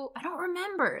to? I don't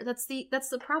remember. That's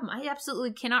the problem. I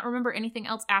absolutely cannot remember anything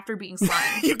else after being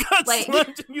slimed. You got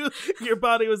slimed. Your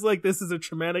body was like, this is a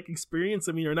traumatic experience.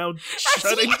 I mean, you're now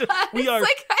shutting down. We are.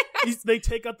 Like, they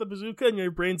take out the bazooka and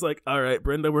your brain's like, all right,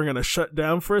 Brenda, we're going to shut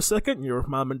down for a second. You're with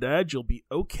mom and dad. You'll be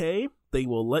okay. They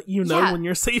will let you know when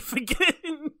you're safe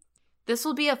again. This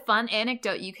will be a fun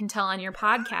anecdote you can tell on your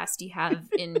podcast you have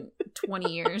in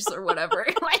 20 years or whatever.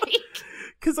 Like,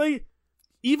 because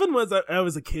even when I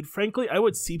was a kid, frankly, I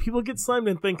would see people get slimed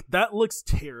and think, that looks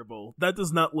terrible. That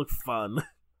does not look fun.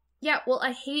 Yeah, well,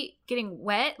 I hate getting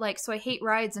wet. Like, so I hate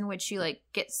rides in which you, like,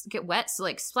 get wet. So,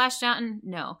 like, Splash Mountain,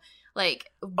 no. Like,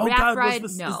 raft ride,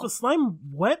 no. Is the slime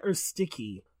wet or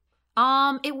sticky?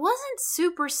 It wasn't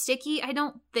super sticky, I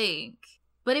don't think.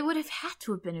 But it would have had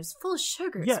to have been. It was full of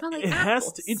sugar. Yeah, it smelled like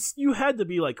apples. You had to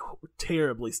be, like,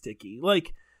 terribly sticky.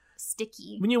 Like,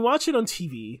 sticky. When you watch it on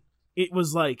TV, it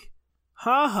was like,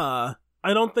 haha,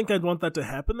 I don't think I'd want that to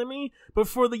happen to me. But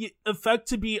for the effect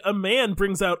to be a man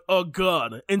brings out a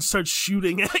gun and starts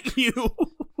shooting at you.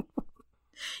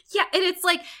 Yeah, and it's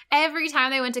like every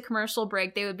time they went to commercial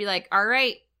break, they would be like, all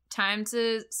right, time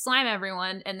to slime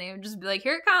everyone. And they would just be like,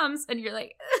 here it comes. And you're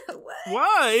like, what?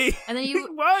 Why? And then you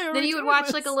would watch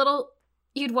this?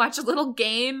 You'd watch a little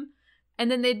game.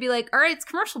 And then they'd be like, all right, it's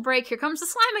commercial break. Here comes the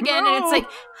slime again. No. And it's like,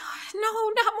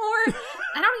 no, not more.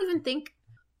 I don't even think,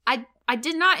 I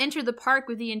did not enter the park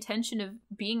with the intention of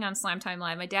being on Slime Time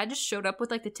Live. My dad just showed up with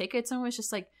like the tickets and was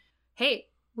just like, hey,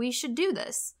 we should do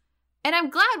this. And I'm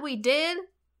glad we did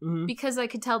because I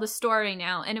could tell the story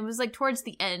now. And it was like towards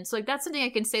the end. So like that's something I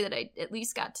can say that I at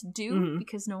least got to do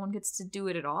because no one gets to do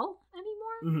it at all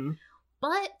anymore.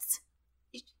 But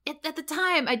at the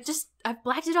time, I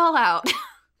blacked it all out.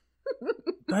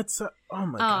 That's oh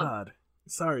my god.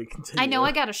 Sorry, continue. I know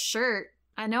I got a shirt.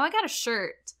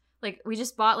 Like, we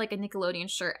just bought, like, a Nickelodeon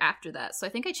shirt after that. So I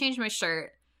think I changed my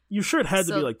shirt. Your shirt had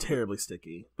to be, like, terribly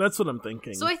sticky. That's what I'm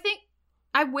thinking. So I think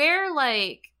I wear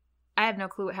I have no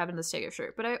clue what happened to the Stego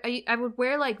shirt, but I would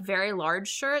wear like very large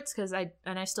shirts because I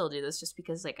still do this just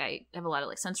because like I have a lot of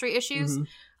like sensory issues.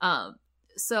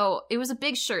 So it was a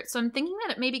big shirt. So I'm thinking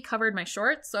that it maybe covered my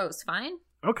shorts, so it was fine.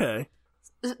 Okay.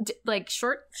 Like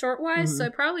short wise, so I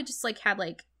probably just like had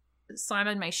like slime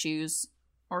in my shoes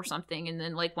or something, and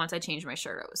then like once I changed my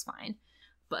shirt, it was fine.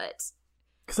 But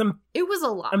it was a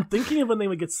lot. I'm thinking of when they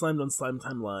would get slimed on Slime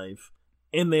Time Live,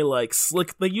 and they like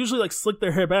they usually like slick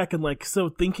their hair back, and like so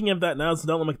thinking of that now,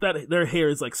 I'm like that their hair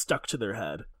is like stuck to their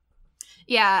head.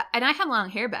 Yeah, and I had long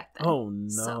hair back then. Oh no.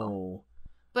 So.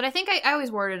 But I think I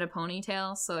always wore it in a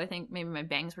ponytail, so I think maybe my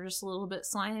bangs were just a little bit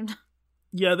slimed.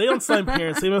 Yeah, they don't slime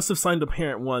parents. They must have signed a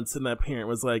parent once, and that parent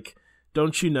was like,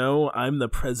 "Don't you know I'm the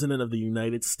president of the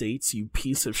United States, you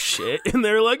piece of shit?" And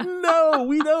they're like, "No,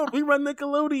 we don't. We run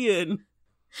Nickelodeon."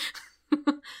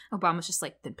 Obama's just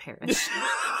like, then perish.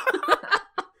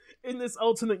 In this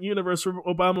alternate universe where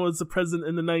Obama was the president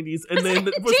in the 90s and then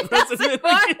was president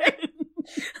again.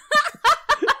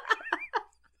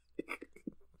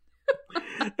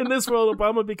 In this world,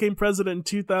 Obama became president in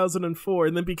 2004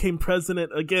 and then became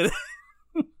president again.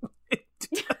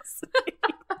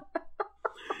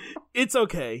 It's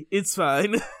okay. It's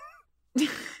fine.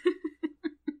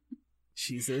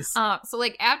 Jesus. So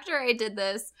like after I did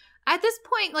this, at this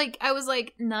point, like I was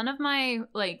like, none of my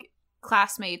like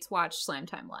classmates watched Slime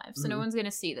Time Live, so no one's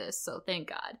gonna see this. So thank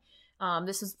God.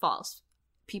 This is false.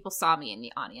 People saw me in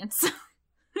the audience.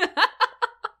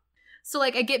 So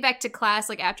like I get back to class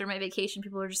like after my vacation,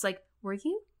 people were just like, "Were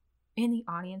you in the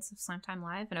audience of Slime Time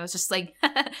Live?" And I was just like,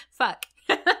 "Fuck."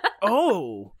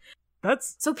 Oh,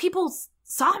 that's so people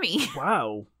saw me.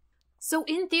 Wow. So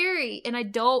in theory, and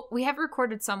we have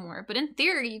recorded somewhere, but in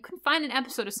theory, you can find an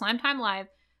episode of Slime Time Live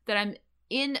that I'm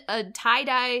in a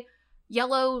tie-dye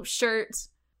yellow shirt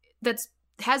that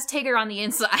has Tigger on the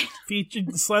inside.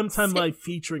 Featured Slime Time Live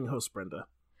featuring host Brenda.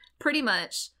 Pretty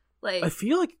much. Like, I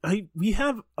feel like we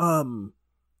have I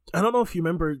don't know if you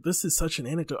remember, this is such an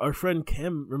anecdote. Our friend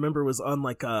Kim, was on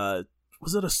like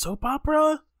was it a soap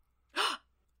opera?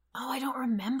 Oh, I don't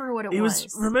remember what it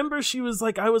was. Remember she was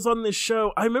like, I was on this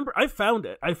show. I remember I found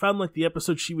it. I found like the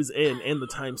episode she was in and the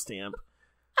timestamp.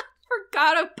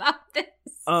 Forgot about this.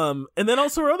 And then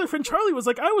also her other friend Charlie was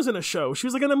like, I was in a show. She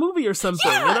was like in a movie or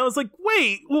something. Yeah. And I was like,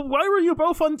 wait, well, why were you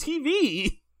both on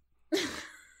TV?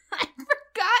 I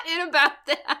forgotten about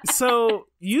that. So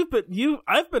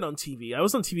I've been on TV. I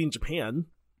was on TV in Japan.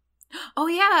 Oh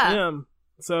yeah. Yeah.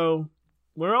 So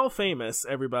we're all famous,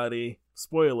 everybody.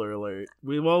 Spoiler alert.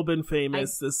 We've all been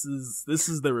famous. This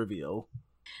is the reveal.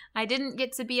 I didn't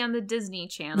get to be on the Disney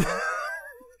Channel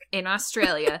in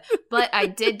Australia, but I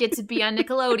did get to be on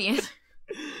Nickelodeon.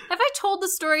 Have I told the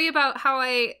story about how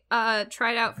I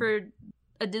tried out for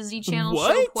a Disney Channel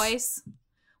show twice?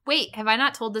 Wait, have I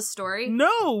not told this story?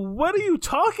 No, what are you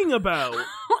talking about?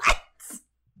 What?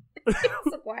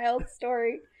 It's a wild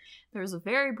story. There was a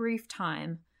very brief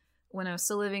time when I was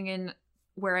still living in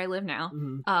where I live now.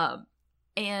 Mm-hmm.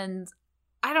 And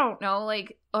I don't know,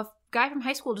 like a guy from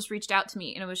high school just reached out to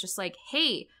me and it was just like,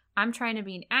 hey, I'm trying to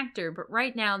be an actor, but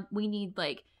right now we need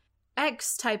like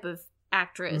X type of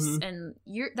actress and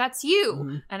that's you.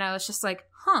 Mm-hmm. And I was just like,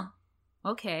 huh.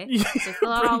 Okay. So I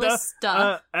fill out all this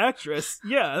stuff. Actress.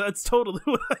 Yeah, that's totally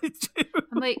what I do.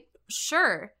 I'm like,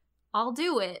 sure, I'll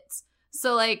do it.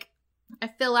 So like I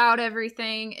fill out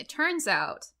everything. It turns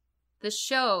out the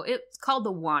show, it's called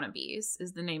The Wannabes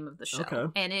is the name of the show. Okay.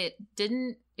 And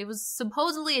it was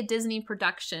supposedly a Disney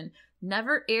production.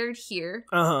 Never aired here.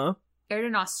 Uh-huh. Aired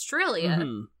in Australia.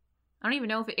 Mm-hmm. I don't even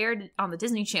know if it aired on the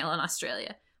Disney Channel in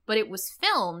Australia. But it was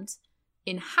filmed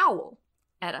in Howell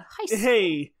at a high school.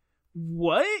 Hey,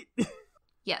 what?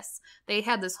 Yes. They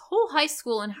had this whole high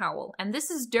school in Howell. And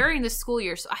this is during the school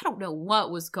year, so I don't know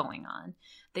what was going on.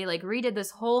 They like redid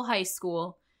this whole high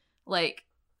school, like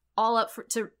all up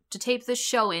to tape this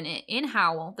show in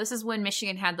Howell. This is when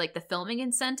Michigan had like the filming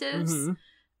incentives. Mm-hmm.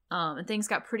 And things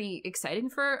got pretty exciting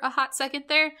for a hot second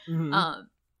there. Mm-hmm.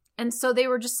 And so they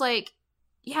were just like,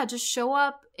 yeah, just show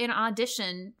up and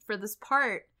audition for this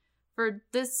part for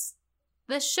this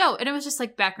show. And it was just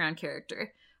like background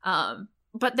character.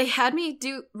 But they had me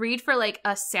read for like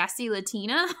a sassy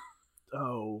Latina.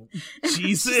 Oh,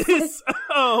 Jesus.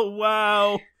 Oh,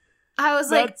 wow. I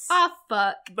was like, oh,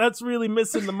 fuck. That's really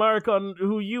missing the mark on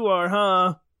who you are,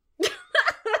 huh? It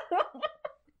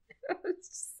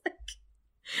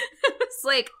was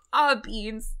like, oh,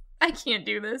 beans. I can't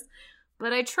do this.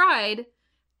 But I tried,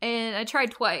 and I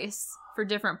tried twice for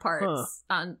different parts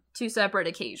on 2 separate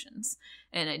occasions.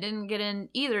 And I didn't get in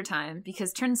either time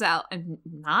because turns out I'm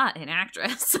not an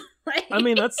actress. I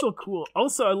mean, that's so cool.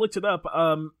 Also, I looked it up.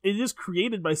 It is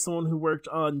created by someone who worked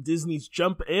on Disney's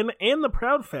Jump In and The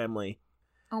Proud Family.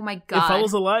 Oh my god. It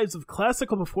follows the lives of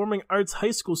classical performing arts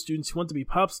high school students who want to be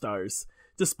pop stars.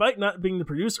 Despite not being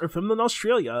produced or filmed in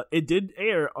Australia, it did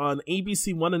air on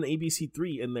ABC 1 and ABC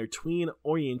 3 in their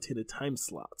tween-oriented time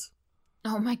slot.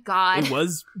 Oh my god. It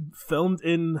was filmed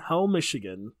in Hull,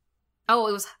 Michigan. Oh,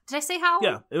 it was... Did I say Hull?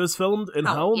 Yeah, it was filmed in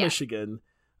Hull, yeah. Michigan.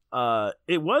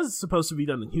 It was supposed to be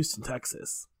done in Houston,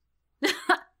 Texas.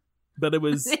 But it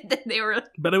was... they were...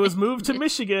 But it was moved to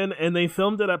Michigan, and they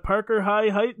filmed it at Parker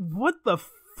High. What the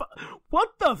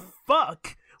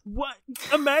fuck? What?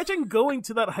 Imagine going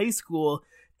to that high school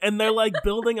and they're like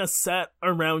building a set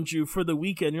around you for the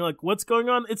weekend. You're like, what's going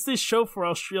on? It's this show for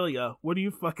Australia. What are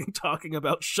you fucking talking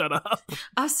about? Shut up.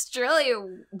 Australia?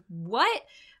 What?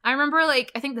 I remember,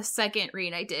 like, I think the second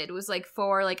read I did was like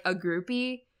for like a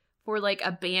groupie for like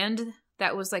a band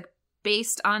that was like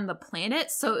based on the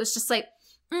planet. So it was just like,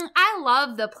 I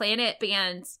love the Planet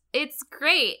band. It's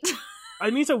great. I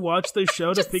need to watch this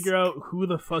show to figure out who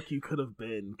the fuck you could have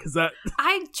been, because that...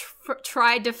 I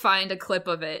tried to find a clip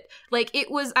of it. Like,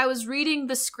 I was reading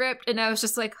the script, and I was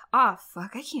just like, oh,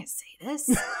 fuck, I can't say this.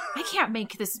 I can't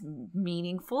make this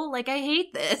meaningful. Like, I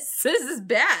hate this. This is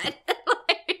bad.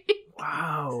 Like,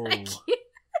 wow. I can't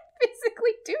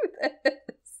physically do this.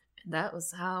 That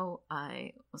was how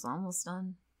I was almost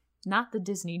on, not the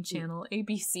Disney Channel,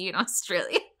 ABC in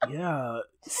Australia. Yeah,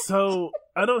 so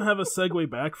I don't have a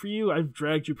segue back for you. I've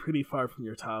dragged you pretty far from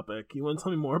your topic. You want to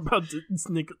tell me more about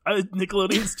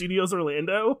Nickelodeon Studios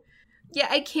Orlando? Yeah,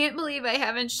 I can't believe I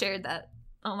haven't shared that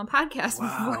on the podcast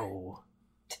before. Wow.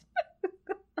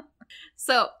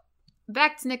 So,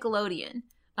 back to Nickelodeon.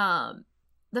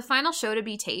 The final show to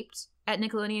be taped at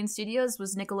Nickelodeon Studios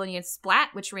was Nickelodeon Splat,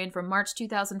 which ran from March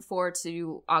 2004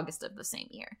 to August of the same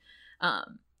year.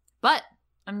 But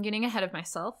I'm getting ahead of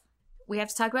myself. We have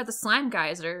to talk about the Slime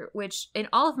Geyser, which in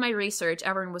all of my research,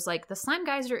 everyone was like, the Slime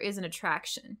Geyser is an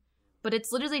attraction, but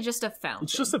it's literally just a fountain.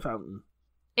 It's just a fountain.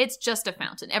 It's just a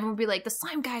fountain. Everyone would be like, the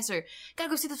Slime Geyser, gotta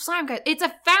go see the Slime Geyser. It's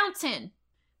a fountain.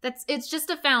 It's just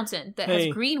a fountain that has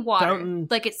green water. Fountain.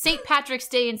 Like it's St. Patrick's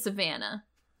Day in Savannah.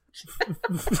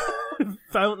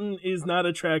 Fountain is not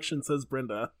attraction, says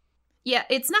Brenda. Yeah,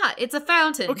 it's not. It's a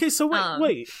fountain. Okay, so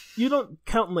wait. You don't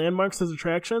count landmarks as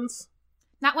attractions?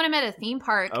 Not when I'm at a theme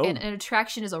park and an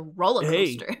attraction is a roller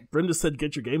coaster. Hey, Brenda said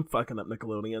get your game fucking up,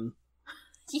 Nickelodeon.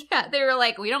 Yeah, they were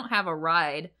like, we don't have a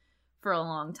ride for a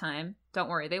long time. Don't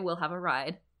worry, they will have a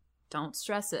ride. Don't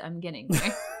stress it, I'm getting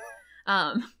there.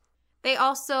 They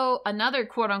also, another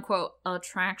quote-unquote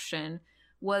attraction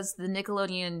was the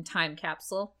Nickelodeon time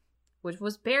capsule, which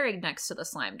was buried next to the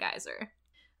Slime Geyser.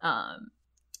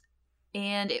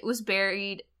 And it was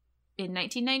buried in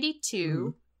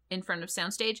 1992 in front of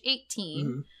Soundstage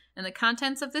 18, and the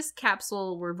contents of this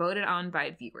capsule were voted on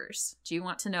by viewers. Do you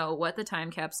want to know what the time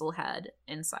capsule had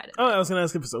inside of it? Oh, I was going to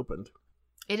ask if it's opened.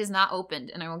 It is not opened,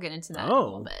 and I will get into that in a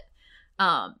little bit.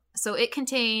 So it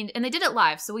contained, and they did it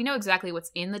live, so we know exactly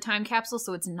what's in the time capsule,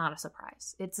 so it's not a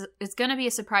surprise. It's going to be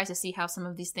a surprise to see how some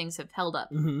of these things have held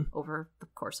up over the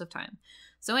course of time.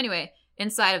 So anyway,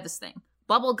 inside of this thing,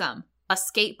 bubble gum, a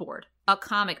skateboard, a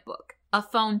comic book, a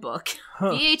phone book,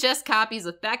 VHS copies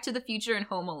of Back to the Future and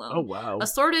Home Alone. Oh, wow.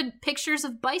 Assorted pictures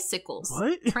of bicycles,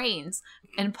 trains,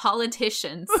 and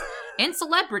politicians, and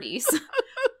celebrities.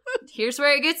 Here's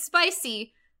where it gets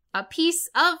spicy. A piece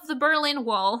of the Berlin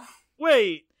Wall.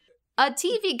 Wait. A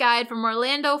TV guide from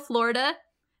Orlando, Florida.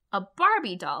 A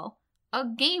Barbie doll. A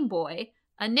Game Boy.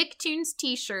 A Nicktoons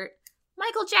t-shirt.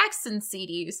 Michael Jackson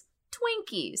CDs.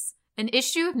 Twinkies. An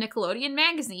issue of Nickelodeon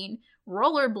magazine.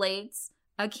 Rollerblades.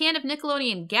 A can of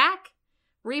Nickelodeon Gak.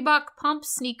 Reebok pump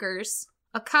sneakers.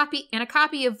 A copy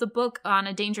of the book on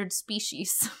endangered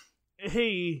species.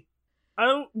 Hey, I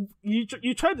don't.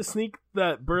 You tried to sneak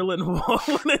that Berlin Wall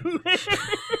in there.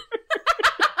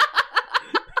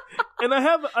 And I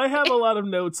have a lot of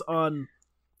notes on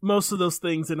most of those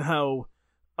things and how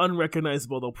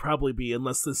unrecognizable they'll probably be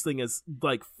unless this thing is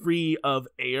like free of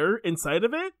air inside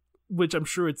of it, which I'm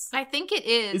sure it's. I think it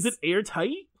is. Is it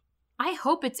airtight? I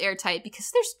hope it's airtight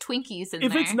because there's Twinkies in there.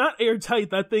 If it's not airtight,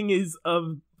 that thing is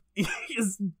going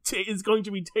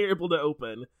to be terrible to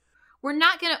open. We're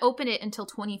not going to open it until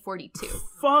 2042.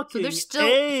 Fucking so there's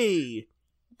still.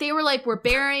 They were like, we're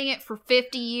burying it for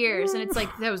 50 years. And it's like,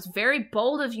 that was very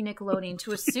bold of you, Nickelodeon,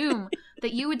 to assume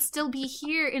that you would still be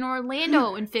here in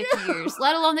Orlando in 50 years,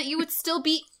 let alone that you would still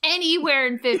be anywhere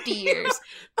in 50 years.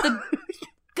 The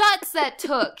guts that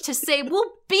took to say,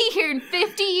 we'll be here in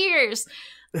 50 years.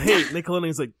 Hey,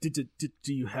 Nickelodeon's like,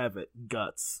 do you have it?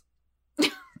 Guts.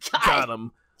 God. Got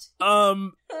him.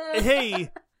 Hey,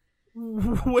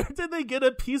 Where did they get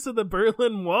a piece of the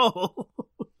Berlin Wall?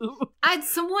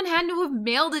 Someone had to have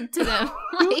mailed it to them.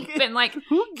 Been like,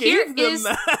 who gave them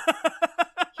that?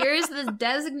 Here's the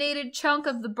designated chunk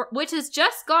of which has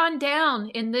just gone down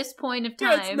in this point of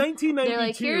time. Yeah, it's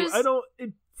 1992.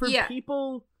 Like,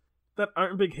 people that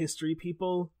aren't big history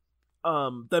people,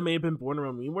 that may have been born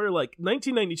around me, were like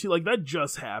 1992, like that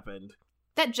just happened.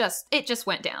 It just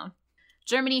went down.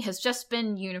 Germany has just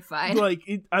been unified. Like,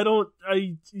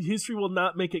 history will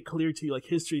not make it clear to you, like,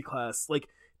 history class. Like,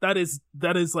 that is,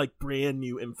 like, brand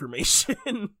new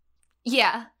information.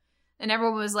 Yeah. And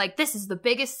everyone was like, this is the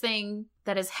biggest thing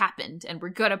that has happened, and we're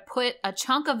gonna put a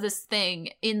chunk of this thing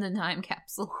in the time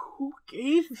capsule. Who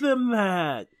gave them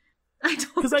that? I don't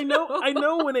know. Because I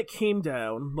know when it came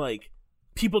down, like,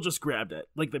 people just grabbed it.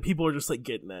 Like, the people are just, like,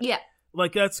 getting it. Yeah.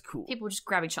 Like, that's cool. People just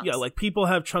grabbing chunks. Yeah, like, people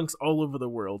have chunks all over the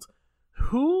world.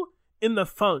 Who in the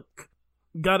funk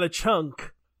got a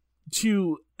chunk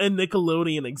to a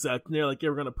Nickelodeon exec, and they're like, yeah,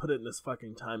 we're gonna put it in this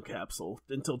fucking time capsule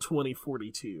until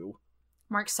 2042.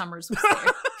 Mark Summers was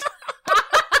there.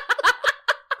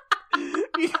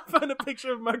 You can find a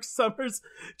picture of Mark Summers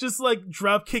just, like,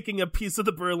 drop kicking a piece of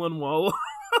the Berlin Wall.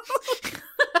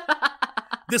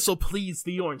 This'll please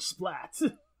the orange splat.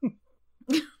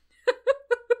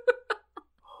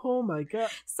 Oh my god.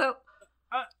 So,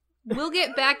 we'll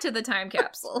get back to the time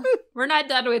capsule. We're not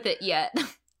done with it yet.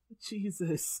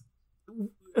 Jesus.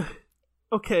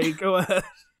 Okay, go ahead.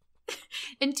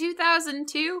 In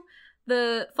 2002,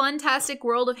 the Fantastic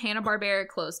World of Hanna-Barbera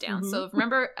closed down. Mm-hmm. So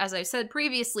remember, as I said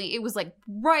previously, it was like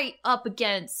right up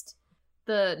against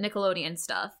the Nickelodeon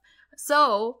stuff.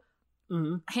 So,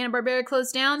 Hanna-Barbera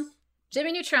closed down.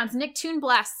 Jimmy Neutron's Nicktoon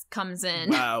Blast comes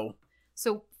in. Wow.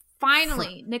 So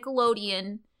finally,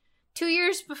 Nickelodeon, 2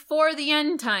 years before the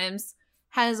end times,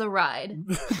 has a ride.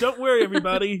 Don't worry,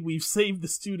 everybody. We've saved the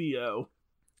studio.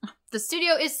 The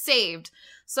studio is saved.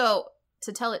 So,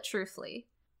 to tell it truthfully,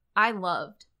 I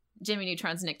loved Jimmy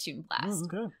Neutron's Nicktoon Blast.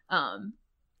 Okay.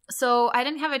 So I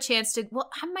didn't have a chance to. Well,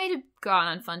 I might have gone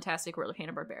on Fantastic World of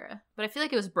Hanna-Barbera, but I feel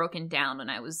like it was broken down when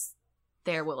I was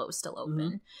there while it was still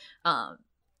open.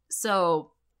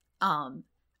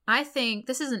 I think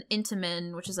this is an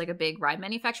Intamin, which is like a big ride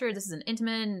manufacturer. This is an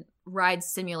Intamin ride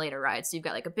simulator ride. So you've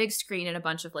got like a big screen and a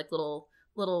bunch of like little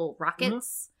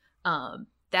rockets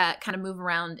that kind of move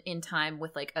around in time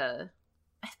with like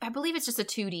I believe it's just a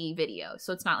 2D video.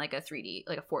 So it's not like a 3D,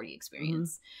 like a 4D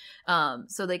experience.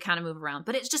 So they kind of move around,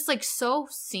 but it's just like so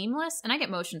seamless. And I get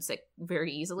motion sick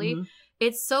very easily.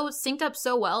 It's so synced up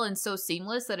so well and so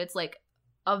seamless that it's like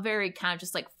a very kind of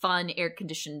just like fun air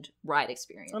conditioned ride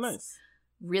experience. Oh, nice.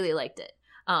 Really liked it.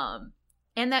 And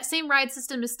that same ride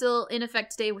system is still in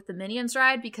effect today with the Minions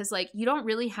ride, because like you don't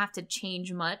really have to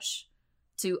change much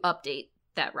to update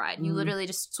that ride. You literally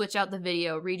just switch out the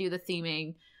video, redo the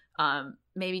theming,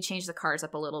 maybe change the cars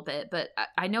up a little bit. But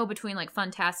I know between like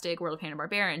Fantastic World of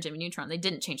Hanna-Barbera and Jimmy Neutron, they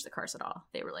didn't change the cars at all.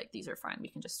 They were like, these are fine. We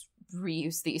can just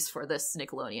reuse these for this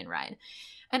Nickelodeon ride.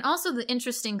 And also the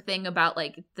interesting thing about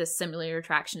like the simulator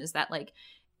attraction is that like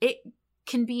it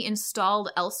can be installed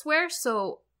elsewhere.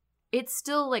 So it's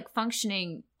still like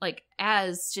functioning like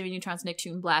as Jimmy Neutron's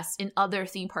Nicktoon Blast in other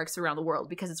theme parks around the world,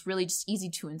 because it's really just easy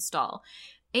to install.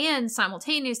 And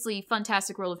simultaneously,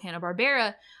 Fantastic World of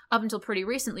Hanna-Barbera, up until pretty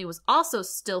recently, was also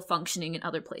still functioning in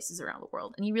other places around the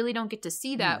world. And you really don't get to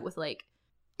see that with like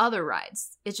other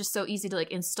rides. It's just so easy to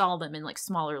like install them in like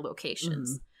smaller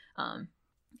locations.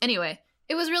 Anyway,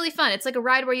 it was really fun. It's like a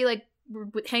ride where you like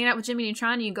hanging out with Jimmy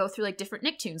Neutron, and you go through like different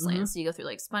Nicktoons lands. So you go through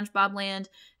like SpongeBob Land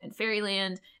and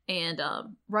Fairyland and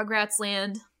Rugrats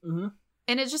Land. And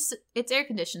it's air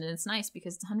conditioned, and it's nice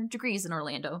because it's 100 degrees in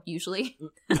Orlando usually.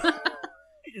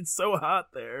 It's so hot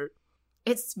there.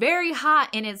 It's very hot,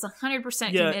 and it's 100%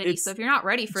 humidity. So if you're not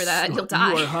ready for that, you'll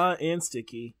die. You are hot and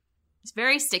sticky. It's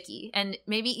very sticky, and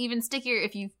maybe even stickier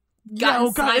if you've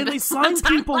and they slime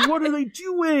people. What are they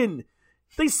doing?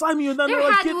 They slime you, and then they're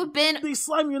like, they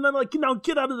slime you, and then like, now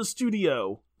get out of the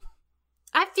studio.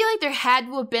 I feel like there had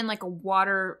to have been like a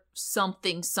water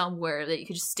something somewhere that you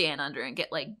could just stand under and get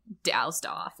like doused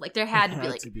off. Like there had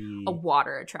to be a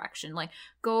water attraction. Like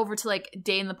go over to like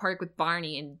Day in the Park with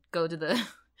Barney and go to the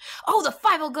the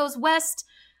 5 Goes West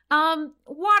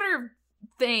water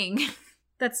thing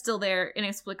that's still there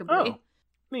inexplicably. Oh,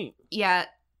 neat. Yeah,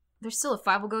 there's still a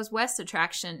 5 Goes West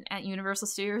attraction at Universal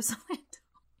Studios.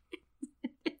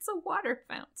 It's a water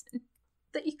fountain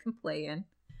that you can play in.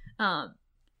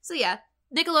 So yeah,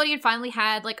 Nickelodeon finally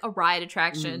had like a ride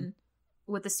attraction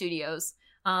with the studios.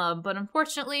 But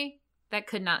unfortunately, that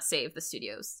could not save the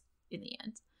studios in the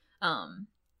end.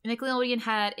 Nickelodeon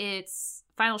had its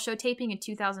final show taping in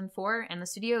 2004, and the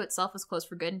studio itself was closed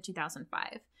for good in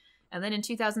 2005. And then in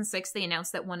 2006, they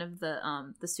announced that one of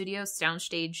the studio's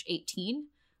Soundstage 18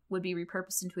 would be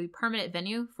repurposed into a permanent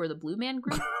venue for the Blue Man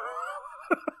Group.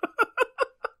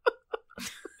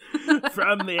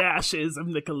 From the ashes of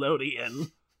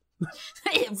Nickelodeon.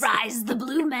 Rise the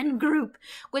Blue Men Group,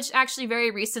 which actually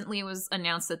very recently was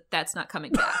announced that that's not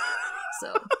coming back.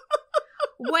 So,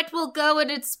 what will go in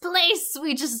its place?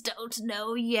 We just don't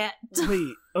know yet.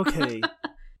 Wait, okay.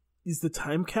 Is the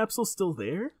time capsule still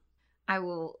there? I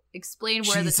will explain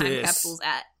where the time capsule's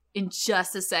at in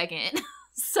just a second.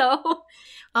 So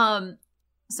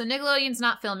Nickelodeon's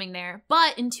not filming there,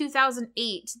 but in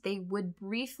 2008, they would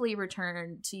briefly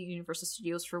return to Universal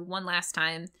Studios for one last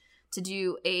time to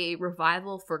do a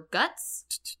revival for Guts,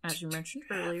 as you mentioned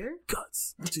earlier.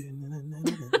 Guts.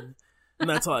 And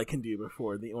that's all I can do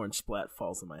before the orange splat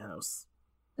falls in my house.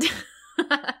 It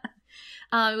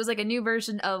was like a new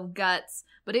version of Guts,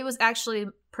 but it was actually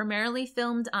primarily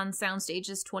filmed on sound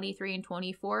stages 23 and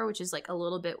 24, which is like a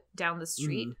little bit down the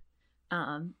street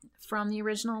from the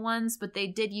original ones, but they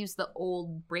did use the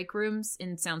old break rooms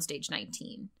in soundstage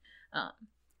 19.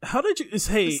 How did you...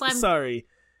 Sorry.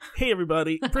 Hey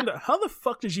everybody, Brenda, how the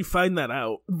fuck did you find that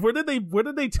out? Where did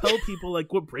they tell people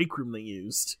like what break room they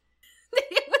used?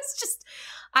 It was just,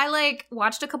 I like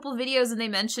watched a couple videos and they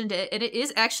mentioned it, and it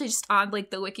is actually just on like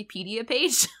the Wikipedia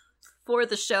page for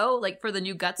the show, like for the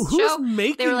new Guts show. Who's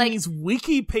making these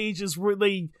wiki pages where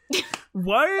they...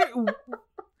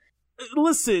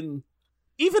 Listen,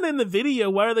 even in the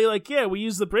video, why are they like, yeah, we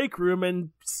use the break room,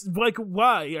 and like,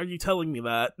 why are you telling me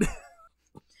that?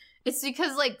 It's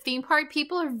because, like, theme park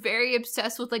people are very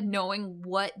obsessed with, like, knowing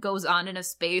what goes on in a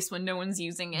space when no one's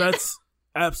using it. That's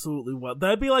absolutely wild.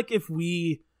 That'd be like if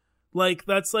we, like,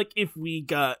 that's like if we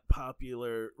got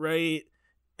popular, right?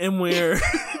 And we're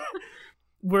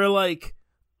like,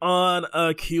 on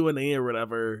a Q&A or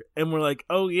whatever, and we're like,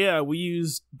 oh yeah, we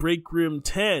used break room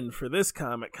 10 for this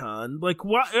Comic-Con. Like,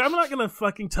 what? I'm not gonna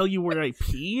fucking tell you where I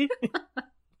pee.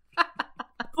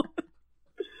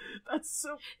 That's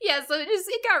so... Yeah, so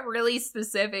it got really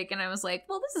specific, and I was like,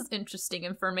 well, this is interesting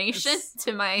information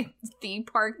to my theme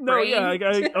park brain. No,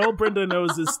 yeah, all Brenda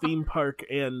knows is theme park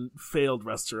and failed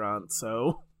restaurant,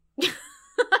 so...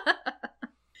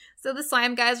 So the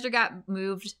Slime Geyser got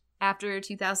moved after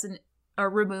 2000, or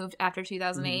removed after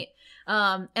 2008.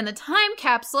 And the time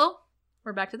capsule,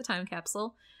 we're back to the time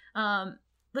capsule. The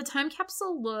time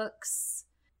capsule looks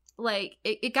like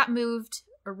it got moved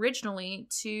originally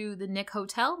to the Nick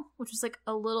Hotel, which was like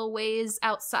a little ways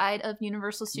outside of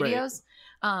Universal Studios.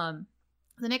 Right.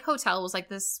 The Nick Hotel was like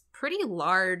this pretty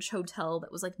large hotel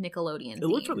that was like Nickelodeon themed. It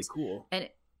looked really cool. And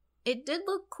it did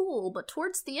look cool, but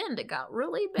towards the end it got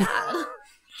really bad.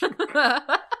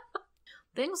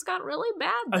 Things got really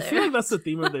bad there. I feel like that's the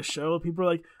theme of this show. People are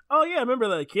like, oh yeah, I remember,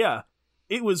 like, yeah,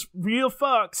 it was real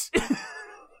fucks.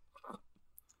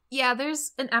 Yeah,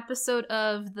 there's an episode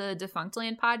of the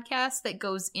Defunctland podcast that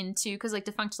goes into, because like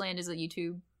Defunctland is a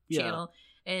YouTube channel,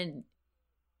 and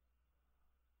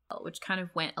which kind of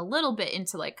went a little bit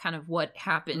into like kind of what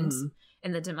happened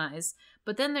in the demise.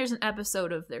 But then there's an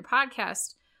episode of their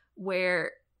podcast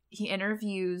where he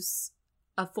interviews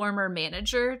a former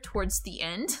manager towards the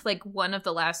end, like one of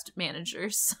the last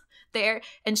managers there,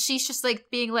 and she's just like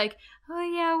being like,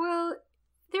 oh yeah, well,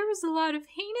 there was a lot of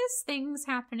heinous things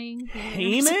happening.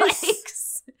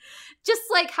 Heinous? Just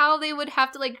like how they would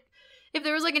have to, like, if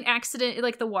there was like an accident in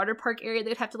like the water park area,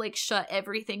 they'd have to like shut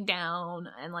everything down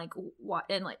and like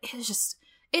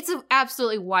it's an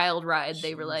absolutely wild ride.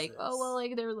 They were like, oh well,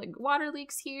 like there were like water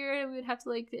leaks here, and we'd have to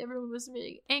like, everyone was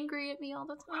really angry at me all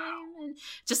the time, and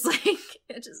just like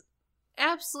it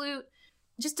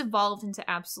just evolved into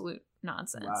absolute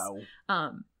nonsense.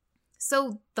 Wow.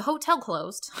 So the hotel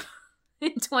closed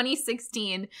in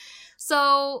 2016.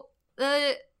 So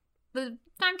the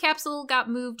time capsule got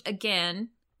moved again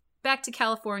back to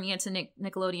California to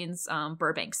Nickelodeon's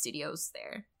Burbank studios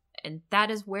there. And that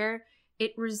is where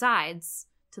it resides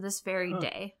to this very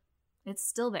day. It's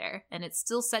still there, and it's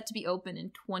still set to be open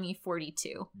in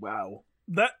 2042. Wow.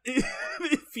 That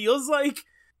it feels like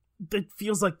the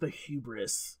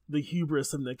hubris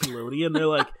of Nickelodeon. They're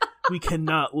like, we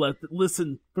cannot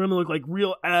listen, we're gonna look like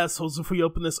real assholes if we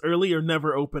open this early or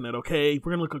never open it, okay?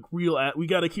 We're gonna look like we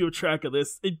gotta keep track of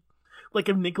this. Like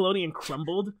if Nickelodeon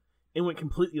crumbled and went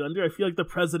completely under, I feel like the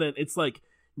president, it's like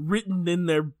written in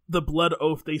the blood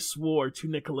oath they swore to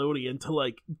Nickelodeon to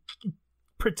like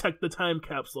protect the time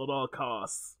capsule at all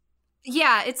costs.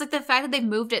 Yeah, it's like the fact that they've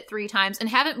moved it 3 times and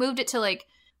haven't moved it to like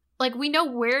we know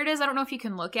where it is. I don't know if you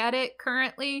can look at it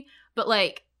currently, but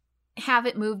like have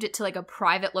it moved it to like a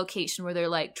private location where they're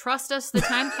like, trust us, the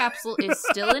time capsule is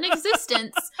still in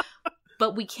existence,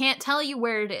 but we can't tell you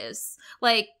where it is.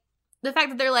 Like, the fact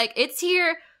that they're like, it's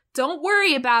here, don't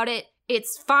worry about it,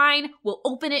 it's fine, we'll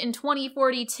open it in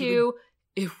 2042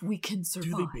 if we can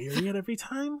survive. Do they bury it every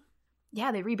time?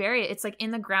 Yeah, they rebury it. It's like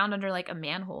in the ground under like a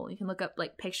manhole. You can look up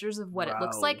like pictures of what it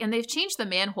looks like, and they've changed the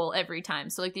manhole every time.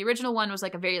 So like the original one was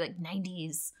like a very like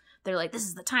 90s. They're like, this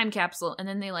is the time capsule, and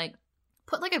then they like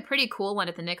put like a pretty cool one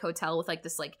at the Nick Hotel with like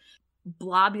this like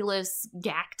blobulous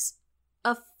gacked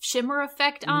shimmer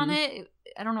effect on it.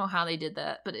 I don't know how they did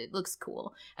that, but it looks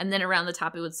cool. And then around the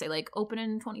top it would say like open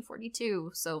in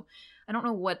 2042. So I don't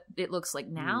know what it looks like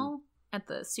now at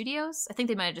the studios. I think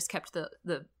they might have just kept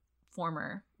the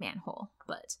former manhole,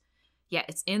 but yeah,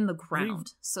 it's in the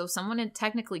ground. So someone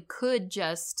technically could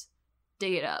just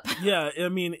dig it up. Yeah, I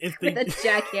mean, if they with a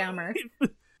jackhammer.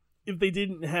 if they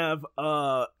didn't have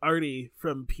Artie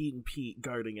from Pete and Pete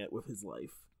guarding it with his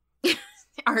life.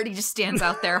 Artie just stands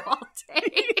out there all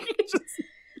day.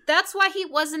 That's why he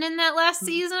wasn't in that last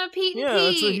season of Pete and Pete. Yeah,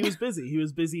 that's why he was busy. He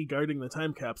was busy guarding the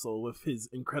time capsule with his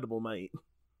incredible might.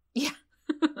 Yeah.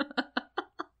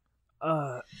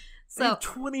 So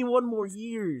 21 more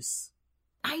years.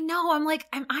 I know. I'm like,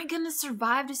 am I gonna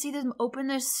survive to see them open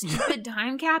this stupid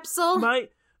time capsule?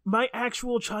 My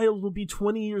actual child will be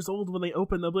 20 years old when they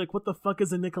open. They'll be like, "What the fuck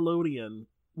is a Nickelodeon?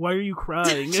 Why are you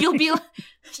crying?"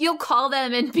 You'll call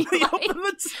them and be like,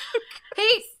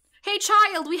 "Hey,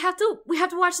 child, we have to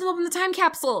watch them open the time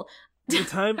capsule." The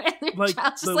time, and like,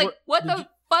 child's just what the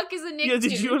fuck is a Nicktoon? Yeah,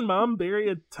 did you and Mom bury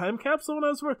a time capsule when I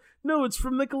was born? No, it's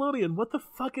from Nickelodeon. What the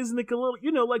fuck is Nickelodeon?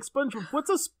 You know, like SpongeBob.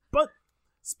 What's a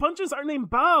Sponges are named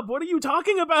Bob. What are you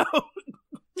talking about?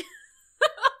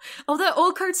 Oh, that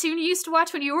old cartoon you used to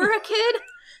watch when you were a kid?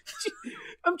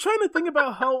 I'm trying to think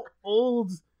about how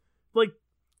old, like,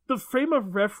 the frame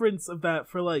of reference of that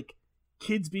for, like,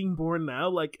 kids being born now,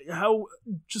 like, how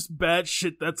just bad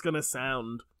shit that's gonna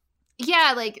sound.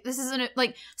 Yeah, like, this isn't,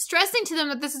 like, stressing to them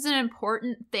that this is an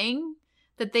important thing,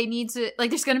 that they need to, like,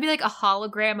 there's gonna be, like, a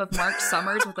hologram of Mark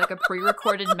Summers with, like, a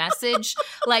pre-recorded message,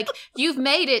 like, you've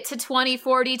made it to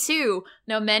 2042.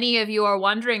 Now, many of you are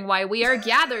wondering why we are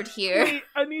gathered here. Wait,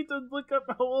 I need to look up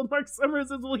how old Mark Summers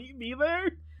is. Will he be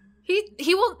there?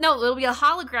 He will, no, it'll be a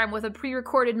hologram with a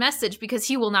pre-recorded message because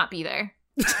he will not be there.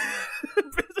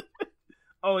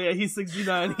 Oh, yeah, he's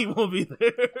 69. He won't be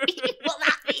there. He will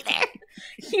not be there.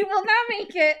 He will not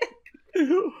make it.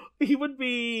 He would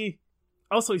be...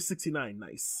 Also, he's 69.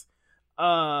 Nice.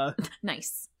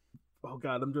 Nice. Oh,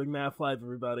 God, I'm doing math live,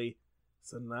 everybody.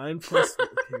 So 9 plus...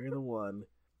 Carry the 1.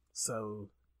 So...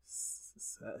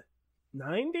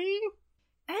 90?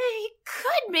 He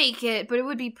could make it, but it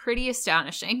would be pretty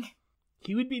astonishing.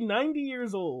 He would be 90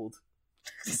 years old.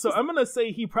 So I'm going to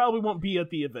say he probably won't be at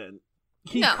the event.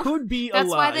 He could be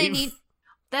alive.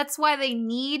 That's why they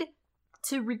need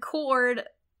to record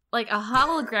like a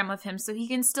hologram of him so he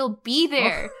can still be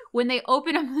there when they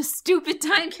open up the stupid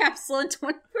time capsule in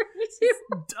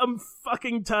 2042. Dumb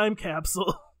fucking time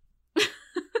capsule.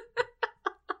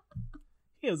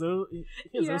 He has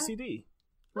OCD.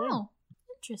 Oh,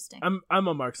 interesting. I'm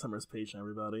a Mark Summers patient,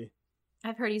 everybody.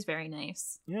 I've heard he's very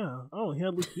nice. Yeah. Oh, he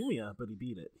had leukemia, but he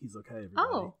beat it. He's okay, everybody.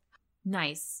 Oh,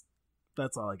 nice.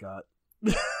 That's all I got.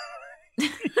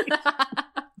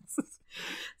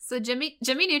 So Jimmy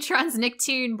Neutron's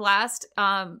Nicktoon Blast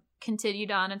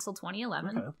continued on until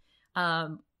 2011,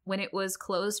 when it was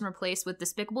closed and replaced with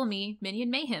Despicable Me, Minion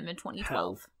Mayhem in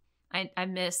 2012. I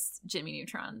miss Jimmy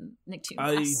Neutron Nicktoon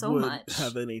Blast so much. I would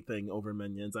have anything over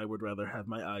Minions. I would rather have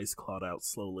my eyes clawed out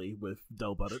slowly with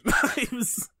dull-butted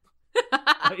knives.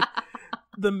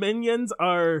 The Minions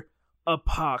are a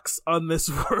pox on this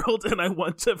world, and I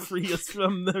want to free us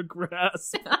from their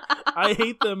grasp. I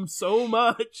hate them so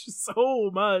much.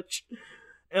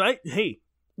 And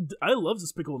I love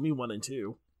Despicable Me 1 and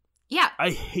 2. Yeah.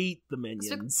 I hate the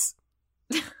Minions.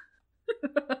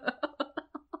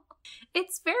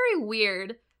 It's very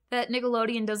weird that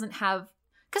Nickelodeon doesn't have...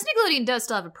 Because Nickelodeon does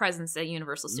still have a presence at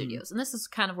Universal Studios, and this is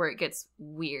kind of where it gets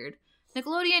weird.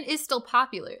 Nickelodeon is still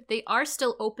popular. They are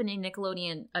still opening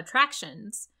Nickelodeon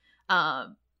attractions.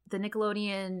 The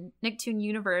Nickelodeon Nicktoon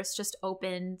Universe just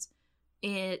opened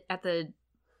it at the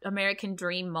American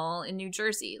Dream Mall in New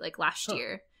Jersey, like last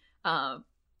year.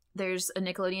 There's a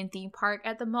Nickelodeon theme park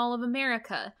at the Mall of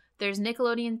America. There's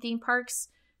Nickelodeon theme parks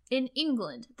in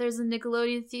England. There's a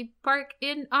Nickelodeon theme park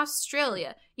in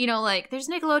Australia. You know, like, there's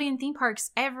Nickelodeon theme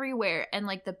parks everywhere. And,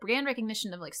 like, the brand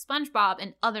recognition of, like, SpongeBob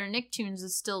and other Nicktoons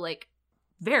is still, like,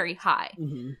 very high.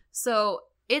 Mm-hmm. So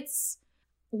it's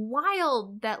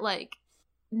wild that, like,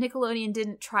 Nickelodeon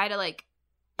didn't try to, like,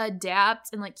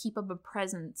 adapt and like keep up a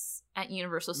presence at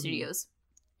Universal Studios.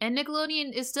 And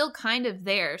Nickelodeon is still kind of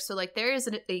there. So like there is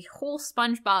a whole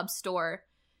SpongeBob store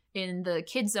in the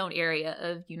Kids Zone area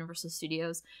of Universal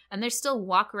Studios, and there's still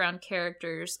walk around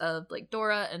characters of like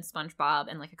Dora and SpongeBob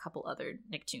and like a couple other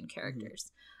Nicktoon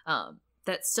characters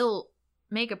that still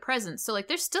make a presence. So like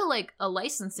there's still like a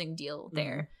licensing deal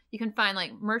there. You can find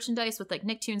like merchandise with like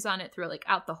Nicktoons on it through like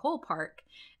out the whole park.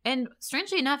 And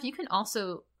strangely enough, you can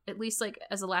also, at least like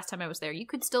as the last time I was there, you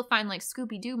could still find like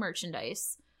Scooby-Doo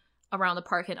merchandise around the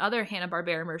park and other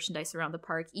Hanna-Barbera merchandise around the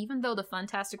park, even though the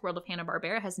Fantastic World of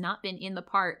Hanna-Barbera has not been in the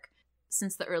park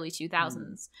since the early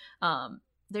 2000s.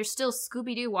 There's still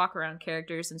Scooby-Doo walk-around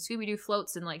characters and Scooby-Doo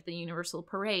floats in like the Universal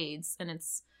parades, and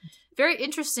it's very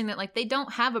interesting that like they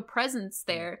don't have a presence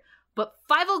there, but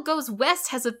Fievel Goes West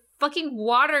has a fucking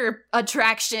water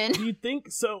attraction. Do you think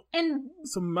so? And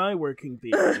so my working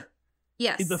theory.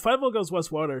 Yes. The Fievel Goes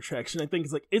West water attraction, I think,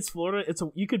 is like, it's Florida.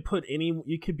 You could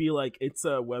be like, it's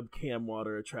a webcam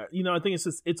water attraction. You know, I think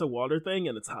it's a water thing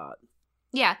and it's hot.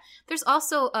 Yeah. There's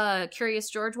also a Curious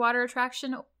George water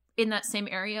attraction in that same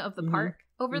area of the park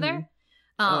over there.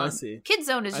 I see. Kids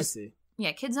Zone is just, I see.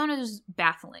 Yeah, Kids Zone is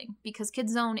baffling because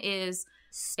Kids Zone is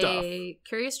a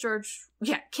Curious George.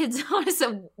 Yeah, Kids Zone is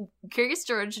a Curious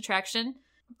George attraction.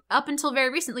 Up until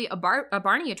very recently, a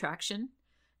Barney attraction,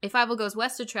 a Fievel Goes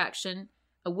West attraction,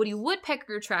 a Woody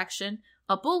Woodpecker attraction,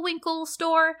 a Bullwinkle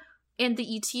store, and the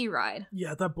E.T. ride.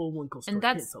 Yeah, that Bullwinkle store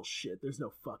can't sell shit. There's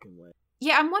no fucking way.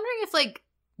 Yeah, I'm wondering if, like,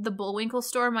 the Bullwinkle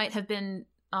store might have been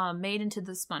made into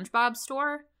the SpongeBob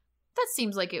store. That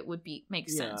seems like it would make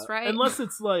sense, right? Unless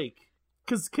it's, like,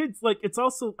 because kids, like, it's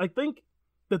also, I think,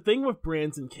 the thing with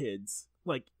brands and kids,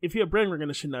 like, if you have brand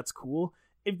recognition, that's cool.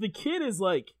 If the kid is,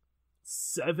 like,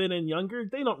 7 and younger,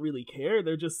 they don't really care.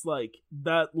 They're just like,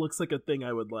 that looks like a thing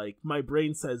I would like. My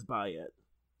brain says buy it.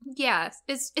 Yeah,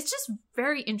 it's just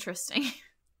very interesting.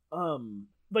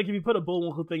 Like if you put a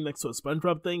Bullwinkle thing next to a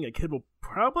SpongeBob thing, a kid will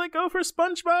probably go for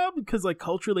SpongeBob because like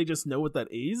culturally they just know what that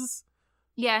is.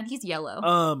 Yeah, and he's yellow.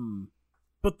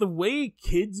 But the way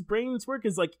kids' brains work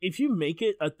is like if you make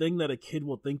it a thing that a kid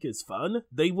will think is fun,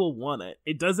 they will want it.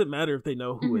 It doesn't matter if they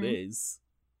know who it is.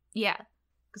 Yeah.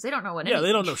 Because they don't know what anything.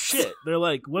 They don't know shit. They're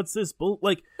like, what's this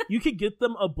like, you could get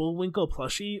them a Bullwinkle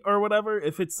plushie or whatever.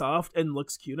 If it's soft and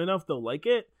looks cute enough, they'll like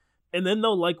it. And then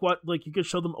they'll like you could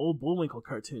show them old Bullwinkle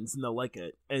cartoons and they'll like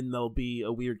it. And they'll be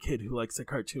a weird kid who likes a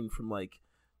cartoon from like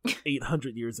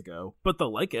 800 years ago. But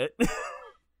they'll like it.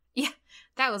 Yeah,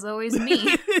 that was always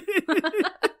me.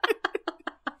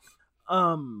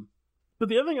 But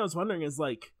the other thing I was wondering is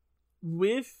like,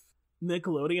 with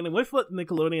Nickelodeon and with what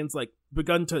Nickelodeon's like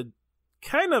begun to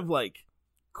kind of like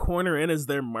corner in as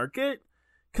their market,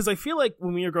 because I feel like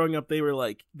when we were growing up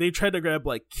they tried to grab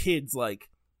like kids like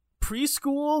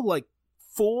preschool, like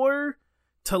 4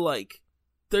 to like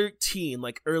 13,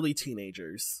 like early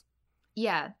teenagers.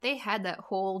 Yeah, they had that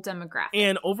whole demographic,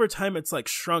 and over time it's like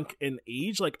shrunk in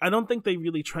age. Like I don't think they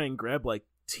really try and grab like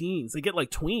teens. They get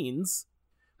like tweens,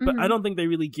 but I don't think they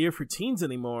really gear for teens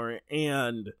anymore.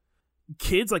 And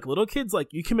kids, like little kids, like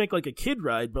you can make like a kid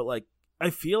ride, but like I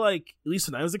feel like, at least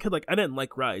when I was a kid, like I didn't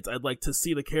like rides. I'd like to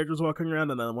see the characters walking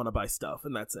around and then I want to buy stuff,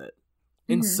 and that's it.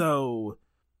 And so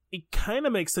it kind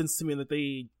of makes sense to me that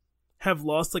they have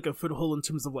lost like a foothold in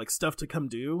terms of like stuff to come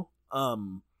do.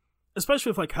 Especially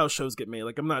with like how shows get made.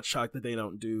 Like I'm not shocked that they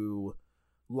don't do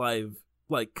live,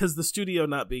 like, because the studio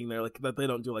not being there, like that they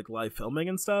don't do like live filming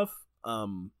and stuff.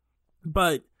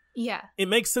 But yeah, it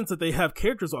makes sense that they have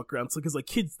characters walk around. So because like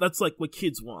kids, that's like what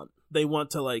kids want. They want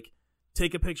to like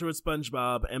take a picture with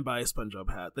SpongeBob and buy a SpongeBob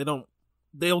hat.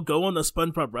 They'll go on the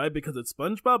SpongeBob ride because it's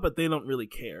SpongeBob, but they don't really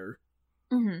care.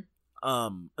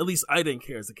 At least I didn't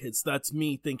care as a kid. So that's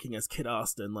me thinking as Kid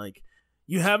Austin, like,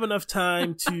 you have enough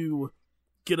time to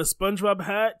get a SpongeBob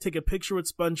hat, take a picture with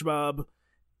SpongeBob,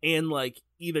 and like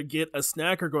either get a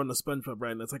snack or go on the SpongeBob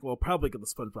ride. And it's like, well, probably get the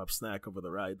SpongeBob snack over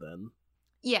the ride then.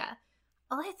 Yeah.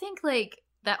 Well, I think like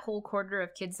that whole quarter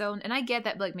of Kid Zone, and I get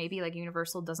that like maybe like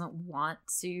Universal doesn't want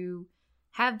to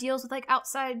have deals with like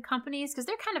outside companies because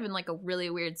they're kind of in like a really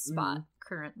weird spot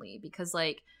currently, because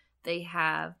like they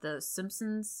have the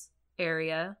Simpsons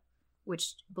area,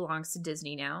 which belongs to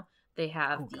Disney now. They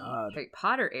have Harry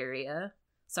Potter area,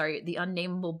 the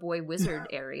Unnameable Boy Wizard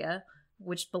area,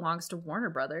 which belongs to Warner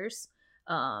Brothers.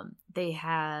 They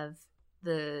have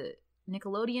the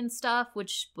Nickelodeon stuff,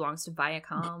 which belongs to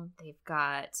Viacom. They've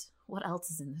got, what else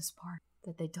is in this park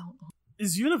that they don't own?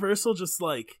 Is Universal just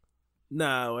like,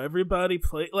 now everybody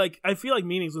play, like, I feel like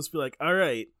meetings must be like, all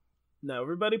right, now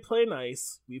everybody play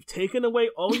nice. We've taken away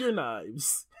all your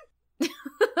knives.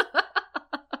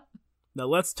 Now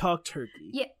let's talk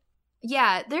turkey. Yeah.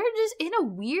 Yeah, they're just in a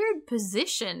weird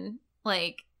position,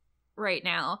 like, right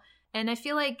now. And I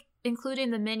feel like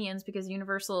including the Minions, because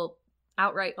Universal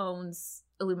outright owns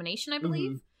Illumination, I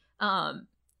believe.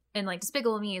 And like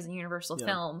Despicable Me is a Universal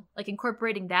film, like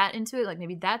incorporating that into it, like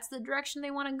maybe that's the direction they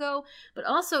want to go. But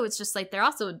also it's just like they're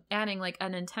also adding like a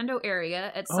Nintendo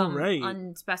area at some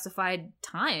unspecified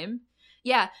time.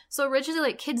 Yeah, so originally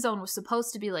like Kid Zone was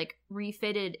supposed to be like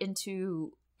refitted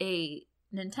into a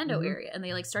Nintendo area, and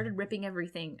they like started ripping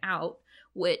everything out,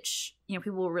 which, you know,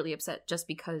 people were really upset just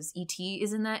because E.T.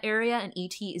 is in that area, and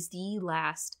E.T. is the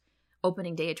last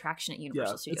opening day attraction at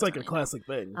Universal Studios. It's like a classic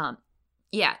thing.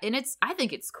 Yeah, and I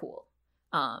think it's cool.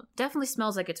 Definitely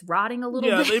smells like it's rotting a little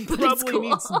bit. Yeah, they probably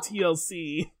need some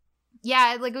TLC.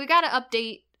 Yeah, like we gotta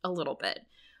update a little bit.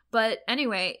 But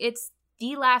anyway, it's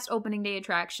the last opening day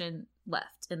attraction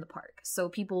left in the park. So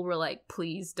people were like,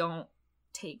 please don't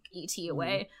take E.T.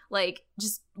 away. Like,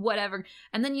 just whatever.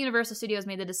 And then Universal Studios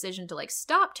made the decision to like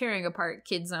stop tearing apart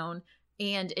Kid Zone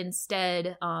and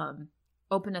instead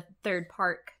open a third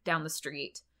park down the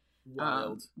street.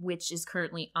 Wild. Which is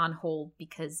currently on hold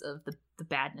because of the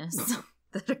badness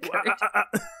that occurred.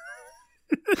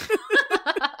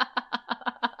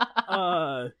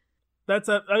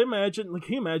 I imagine, like,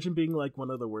 can you imagine being like one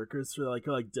of the workers for like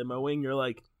demoing? You're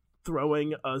like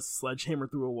throwing a sledgehammer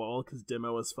through a wall because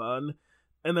demo is fun,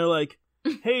 and they're like,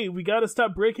 hey, we gotta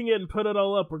stop breaking it and put it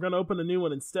all up, we're gonna open a new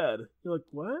one instead. You're like,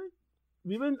 what?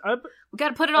 We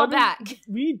gotta put it all back.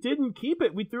 We didn't keep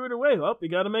it, we threw it away. Well, we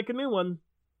gotta make a new one.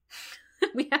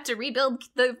 We have to rebuild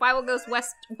the Bible Ghost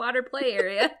West water play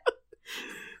area.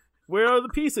 Where are the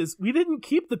pieces? We didn't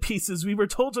keep the pieces. We were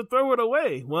told to throw it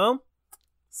away. Well,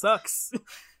 sucks.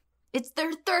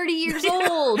 They're 30 years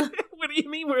old. What do you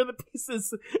mean, where are the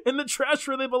pieces? In the trash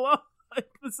where they belong. Like,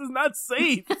 this is not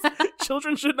safe.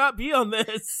 Children should not be on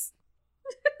this.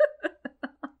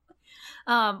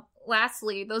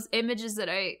 Lastly, those images that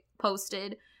I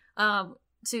posted to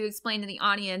explain to the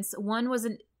audience, one was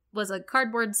a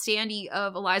cardboard standee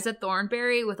of Eliza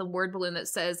Thornberry with a word balloon that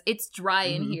says, "It's dry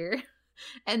in here."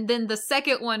 And then the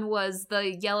second one was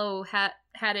the yellow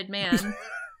hatted man.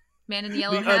 Man in the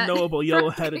yellow hat. The unknowable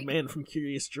yellow-hatted man from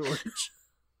Curious George.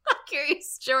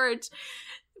 Curious George.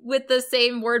 With the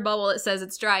same word bubble that says,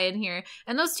 "It's dry in here."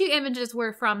 And those two images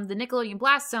were from the Nickelodeon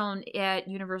Blast Zone at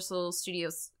Universal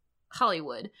Studios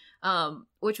Hollywood,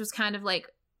 which was kind of like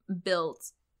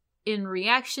built in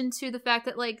reaction to the fact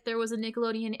that like there was a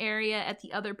Nickelodeon area at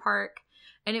the other park,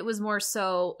 and it was more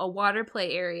so a water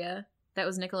play area that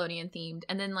was Nickelodeon themed,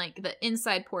 and then like the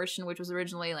inside portion, which was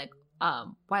originally like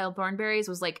Wild Thornberries,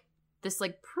 was like this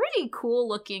like pretty cool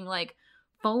looking like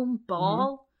foam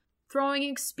ball throwing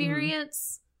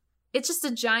experience. It's just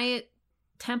a giant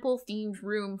temple themed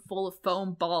room full of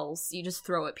foam balls you just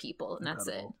throw at people, and that's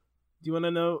it. Do you want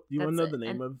to know the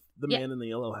name of the man in the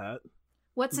yellow hat?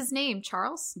 What's his name?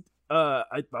 Charles?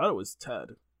 I thought it was Ted.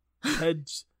 Ted.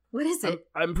 What is it?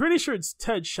 I'm pretty sure it's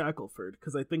Ted Shackelford,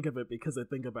 because I think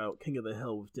about King of the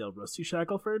Hill with Dale Rusty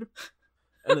Shackelford,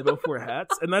 and they both wear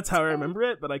hats, and that's how I remember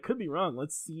it. But I could be wrong.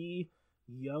 Let's see.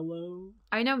 Yellow.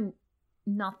 I know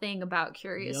nothing about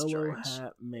Curious George. Yellow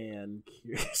hat man,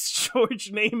 Curious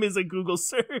George. Name is a Google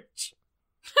search.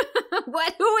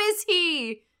 What? Who is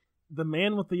he? The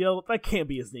man with the yellow. That can't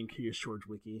be his name. Curious George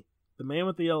wiki. The man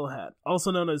with the yellow hat,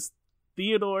 also known as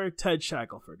Theodore Ted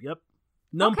Shackelford. Yep.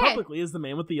 Known publicly as the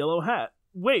man with the yellow hat.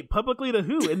 Wait, publicly to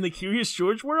who? In the Curious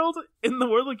George world? In the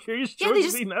world of Curious George?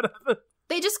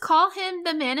 They just call him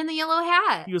the man in the yellow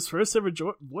hat. He was first ever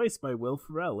voiced by Will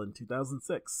Ferrell in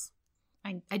 2006.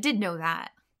 I did know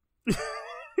that.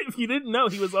 If you didn't know,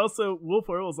 Will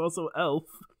Ferrell was also Elf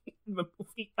in the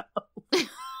movie Elf.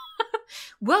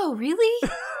 Whoa, really?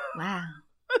 Wow.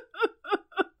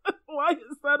 Why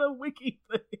is that a wiki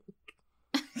thing?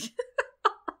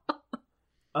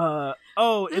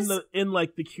 In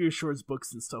like the Curious George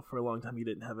books and stuff, for a long time he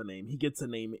didn't have a name. He gets a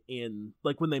name in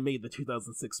like when they made the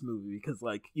 2006 movie, because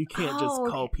like you can't just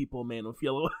call people man with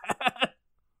yellow hat.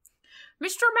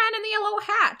 Mr. Man in the yellow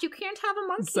hat, you can't have a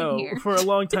monkey here. So for a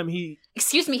long time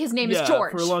excuse me, his name is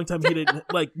George. For a long time he didn't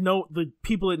the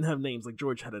people didn't have names. Like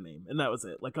George had a name, and that was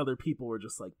it. Like other people were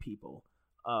just like people.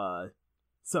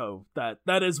 So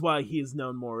that is why he is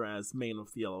known more as Man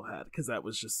with the Yellow Hat, because that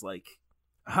was just like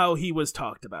how he was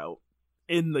talked about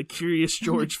in the Curious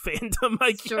George fandom,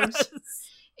 I guess.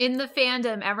 In the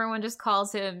fandom, everyone just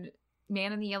calls him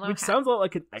Man in the Yellow Hat. Which sounds a lot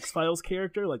like an X-Files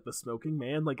character, like the Smoking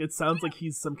Man. Like it sounds like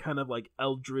he's some kind of like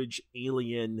eldritch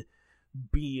alien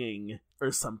being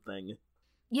or something.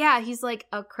 Yeah, he's like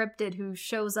a cryptid who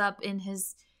shows up in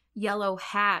his yellow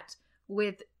hat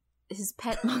with his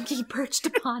pet monkey perched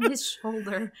upon his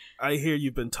shoulder. I hear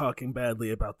you've been talking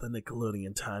badly about the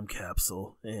Nickelodeon time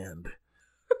capsule, and,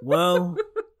 well,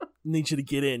 need you to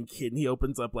get in, kid. And he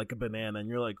opens up like a banana, and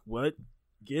you're like, what?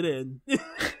 Get in.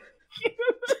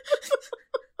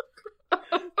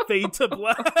 Fade to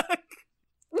black.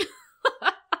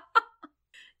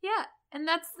 Yeah, and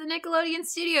that's the Nickelodeon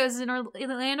Studios in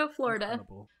Orlando, Florida.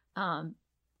 Incredible.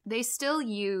 They still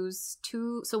use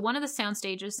two. So one of the sound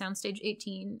stages, Soundstage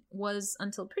 18, was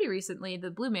until pretty recently the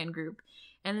Blue Man Group,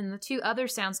 and then the two other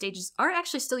sound stages are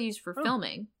actually still used for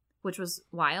filming, which was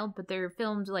wild. But they're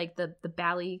filmed like the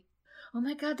Bally. Oh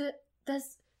my god,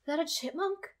 that's that a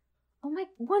chipmunk? Oh my,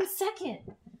 1 second.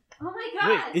 Oh my god.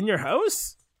 Wait, in your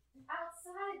house?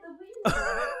 Outside the window.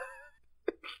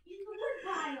 In the wood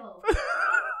pile.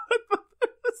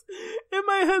 In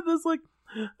my head, there's like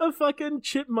a fucking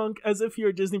chipmunk, as if you're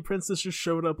a Disney princess, just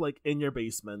showed up like in your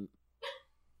basement.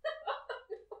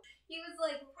 He was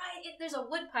like, there's a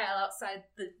wood pile outside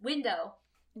the window.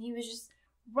 And he was just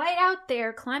right out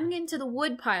there climbing into the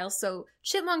wood pile. So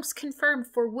chipmunks confirmed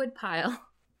for wood pile.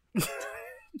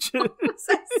 What was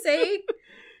I saying?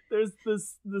 There's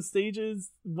the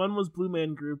stages. One was Blue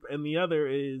Man Group, and the other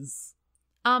is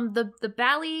the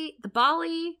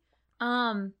Bally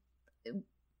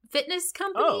fitness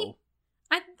company. Oh.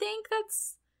 I think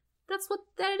that's what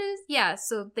that is. Yeah,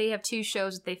 so they have two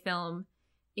shows that they film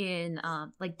in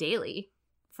like daily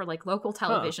for like local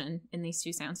television in these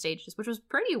two sound stages, which was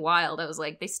pretty wild. I was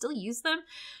like, they still use them?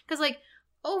 Because like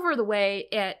over the way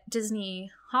at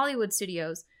Disney Hollywood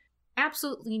Studios,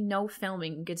 absolutely no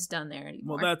filming gets done there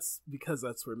anymore. Well, that's because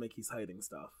that's where Mickey's hiding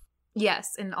stuff.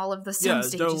 Yes, and all of the sound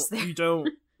stages there. You don't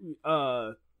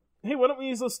hey, why don't we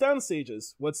use those sound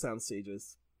stages? What sound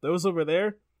stages? Those over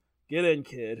there? Get in,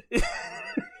 kid.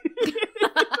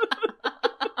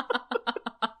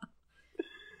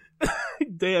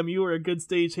 Damn, you were a good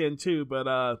stagehand too, but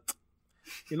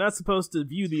you're not supposed to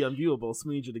view the unviewable, so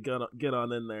we need you to get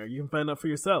on in there. You can find out for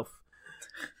yourself.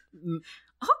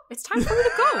 Oh, it's time for me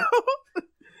to go.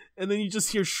 And then you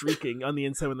just hear shrieking on the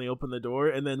inside when they open the door,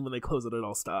 and then when they close it, it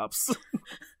all stops.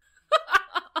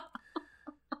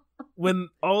 When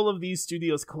all of these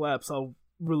studios collapse, I'll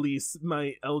release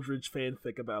my Eldritch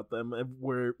fanfic about them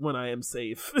when I am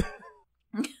safe.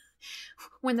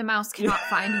 When the mouse cannot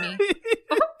find me.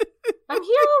 Oh, I'm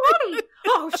here already.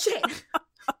 Oh, shit.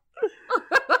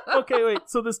 Okay, wait.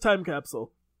 So this time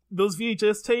capsule. Those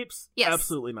VHS tapes? Yes.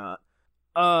 Absolutely not.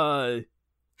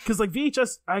 Because like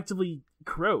VHS actively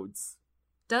corrodes.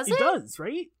 Does it? It does,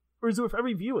 right? Or is it with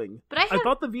every viewing? But I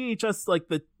thought the VHS, like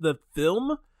the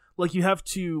film, like you have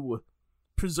to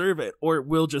preserve it or it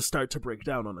will just start to break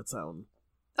down on its own.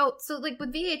 Oh, so like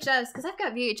with VHS, because I've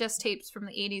got VHS tapes from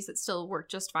the 80s that still work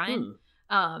just fine.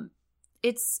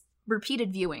 It's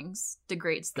repeated viewings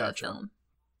degrades the film.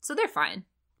 So they're fine.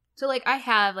 So like I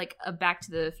have like a Back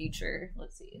to the Future.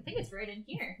 Let's see. I think it's right in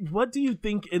here. What do you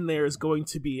think in there is going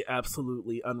to be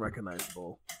absolutely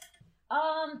unrecognizable?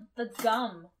 The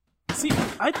gum. See,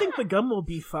 I think the gum will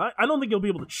be fine. I don't think you'll be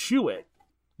able to chew it.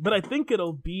 But I don't think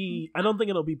it'll be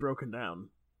broken down.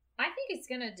 I think it's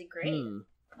gonna degrade.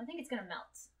 I think it's gonna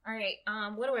melt. Alright,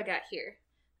 what do I got here?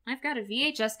 I've got a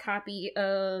VHS copy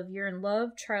of You're in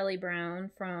Love, Charlie Brown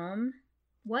from...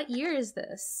 What year is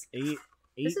this?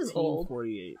 This is old.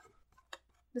 1848.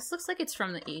 This looks like it's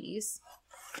from the 80s.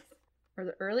 Or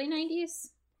the early 90s?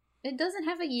 It doesn't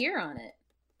have a year on it.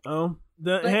 Oh,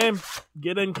 hey,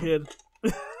 get in, kid.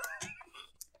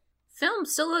 Film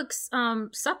still looks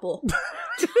supple.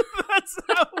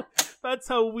 That's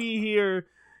how we hear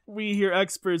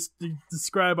experts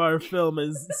describe our film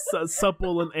as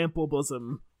supple and ample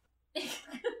bosom.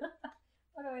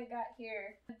 What do I got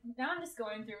here? Now I'm just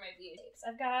going through my VHS.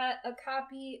 I've got a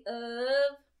copy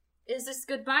of Is This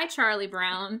Goodbye, Charlie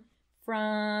Brown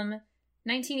from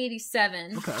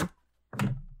 1987. Okay.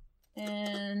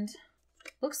 And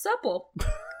looks supple.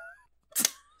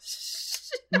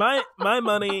 My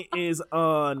money is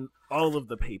on all of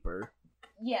the paper.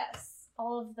 Yes,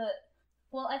 all of the.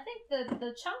 Well, I think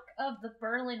the chunk of the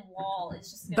Berlin Wall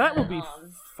is just gonna, that will be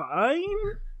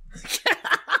fine.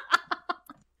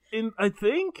 And I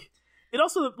think it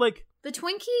also like the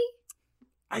Twinkie.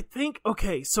 I think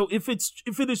okay. So if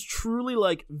it is truly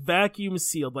like vacuum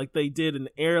sealed, like they did an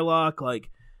airlock, like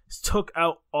took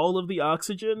out all of the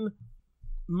oxygen,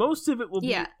 most of it will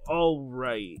be all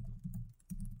right.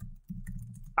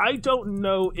 I don't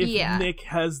know if Nick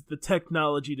has the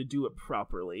technology to do it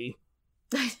properly.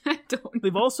 I don't know.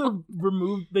 They've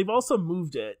also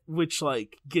moved it, which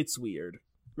like gets weird,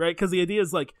 right? Because the idea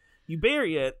is like you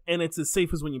bury it and it's as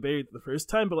safe as when you buried it the first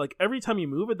time, but like every time you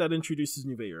move it, that introduces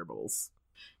new variables.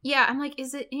 Yeah, I'm like,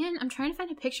 is it in? I'm trying to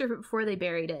find a picture of it before they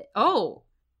buried it. Oh,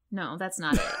 no, that's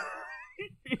not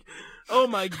it. Oh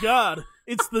my god.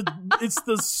 It's the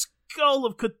skull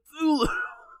of Cthulhu.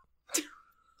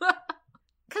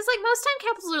 Because, like, most time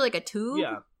capsules are like a tube.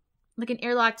 Yeah. Like an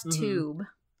airlocked tube.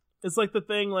 It's like the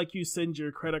thing like you send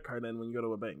your credit card in when you go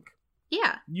to a bank.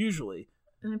 Yeah. Usually.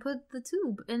 And I put the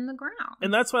tube in the ground.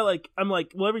 And that's why, like, I'm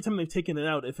like, well, every time they've taken it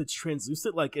out, if it's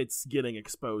translucent, like, it's getting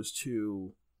exposed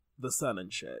to the sun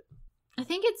and shit. I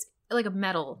think it's like a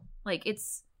metal. Like,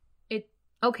 it's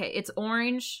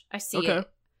orange. I see it.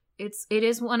 It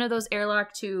is one of those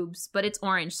airlock tubes, but it's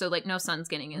orange, so, like, no sun's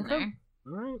getting in there.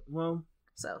 All right, well.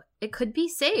 So, it could be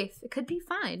safe. It could be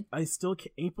fine. I still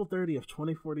can't. April 30th,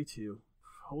 2042.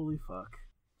 Holy fuck.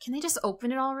 Can they just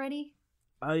open it already?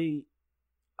 I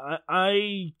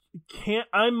can't.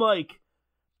 I'm like,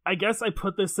 I guess I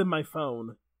put this in my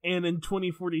phone, and in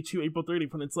 2042, April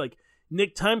 30th, when it's like,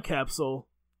 Nick time capsule,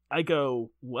 I go,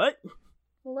 what?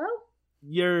 Hello?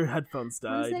 Your headphones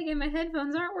died. 1 second, my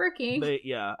headphones aren't working.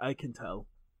 Yeah, I can tell.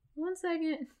 1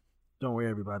 second. Don't worry,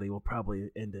 everybody. We'll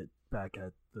probably end it back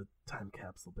at the time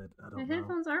capsule bit. I don't know. My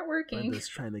headphones aren't working. Brenda's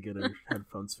trying to get her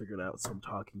headphones figured out, so I'm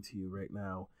talking to you right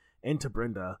now. And to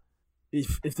Brenda.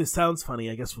 If this sounds funny,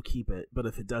 I guess we'll keep it. But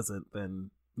if it doesn't,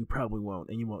 then we probably won't.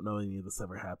 And you won't know any of this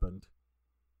ever happened.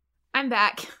 I'm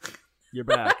back. You're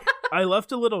back. I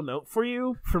left a little note for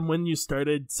you from when you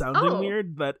started sounding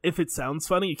weird that if it sounds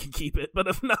funny, you can keep it. But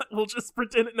if not, we'll just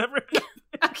pretend it never happened.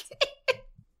 Okay.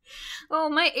 Oh,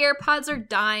 my AirPods are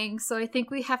dying, so I think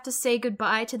we have to say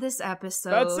goodbye to this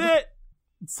episode. That's it.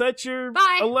 Set your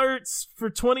alerts for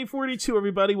 2042,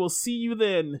 everybody. We'll see you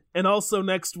then. And also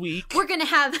next week. We're gonna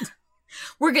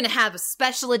have a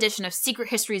special edition of Secret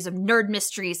Histories of Nerd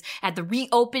Mysteries at the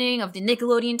reopening of the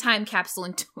Nickelodeon time capsule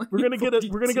in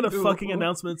 2042. We're gonna get a fucking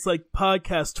announcement. It's like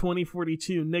podcast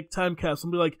 2042 Nick time capsule.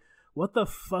 And be like, what a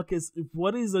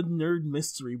nerd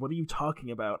mystery? What are you talking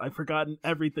about? I've forgotten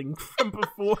everything from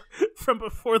before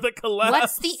the collapse.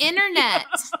 What's the internet?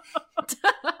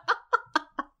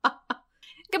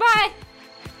 Goodbye!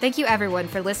 Thank you everyone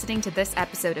for listening to this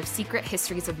episode of Secret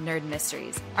Histories of Nerd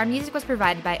Mysteries. Our music was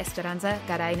provided by Esperanza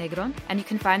Garay Negron, and you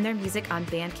can find their music on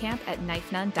Bandcamp at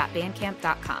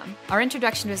knifenun.bandcamp.com. Our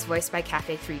introduction was voiced by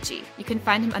Cafe3G. You can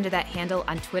find him under that handle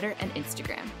on Twitter and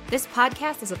Instagram. This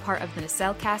podcast is a part of the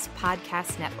Nacellecast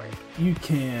Podcast Network. You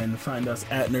can find us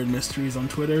at Nerd Mysteries on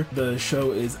Twitter. The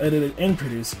show is edited and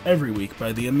produced every week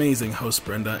by the amazing host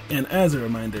Brenda, and as a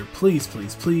reminder, please,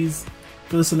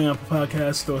 if you're listening on Apple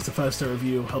Podcasts, throw us a 5-star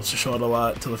review. Helps the show out a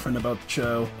lot. Tell a friend about the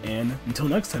show. And until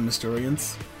next time,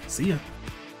 historians, see ya.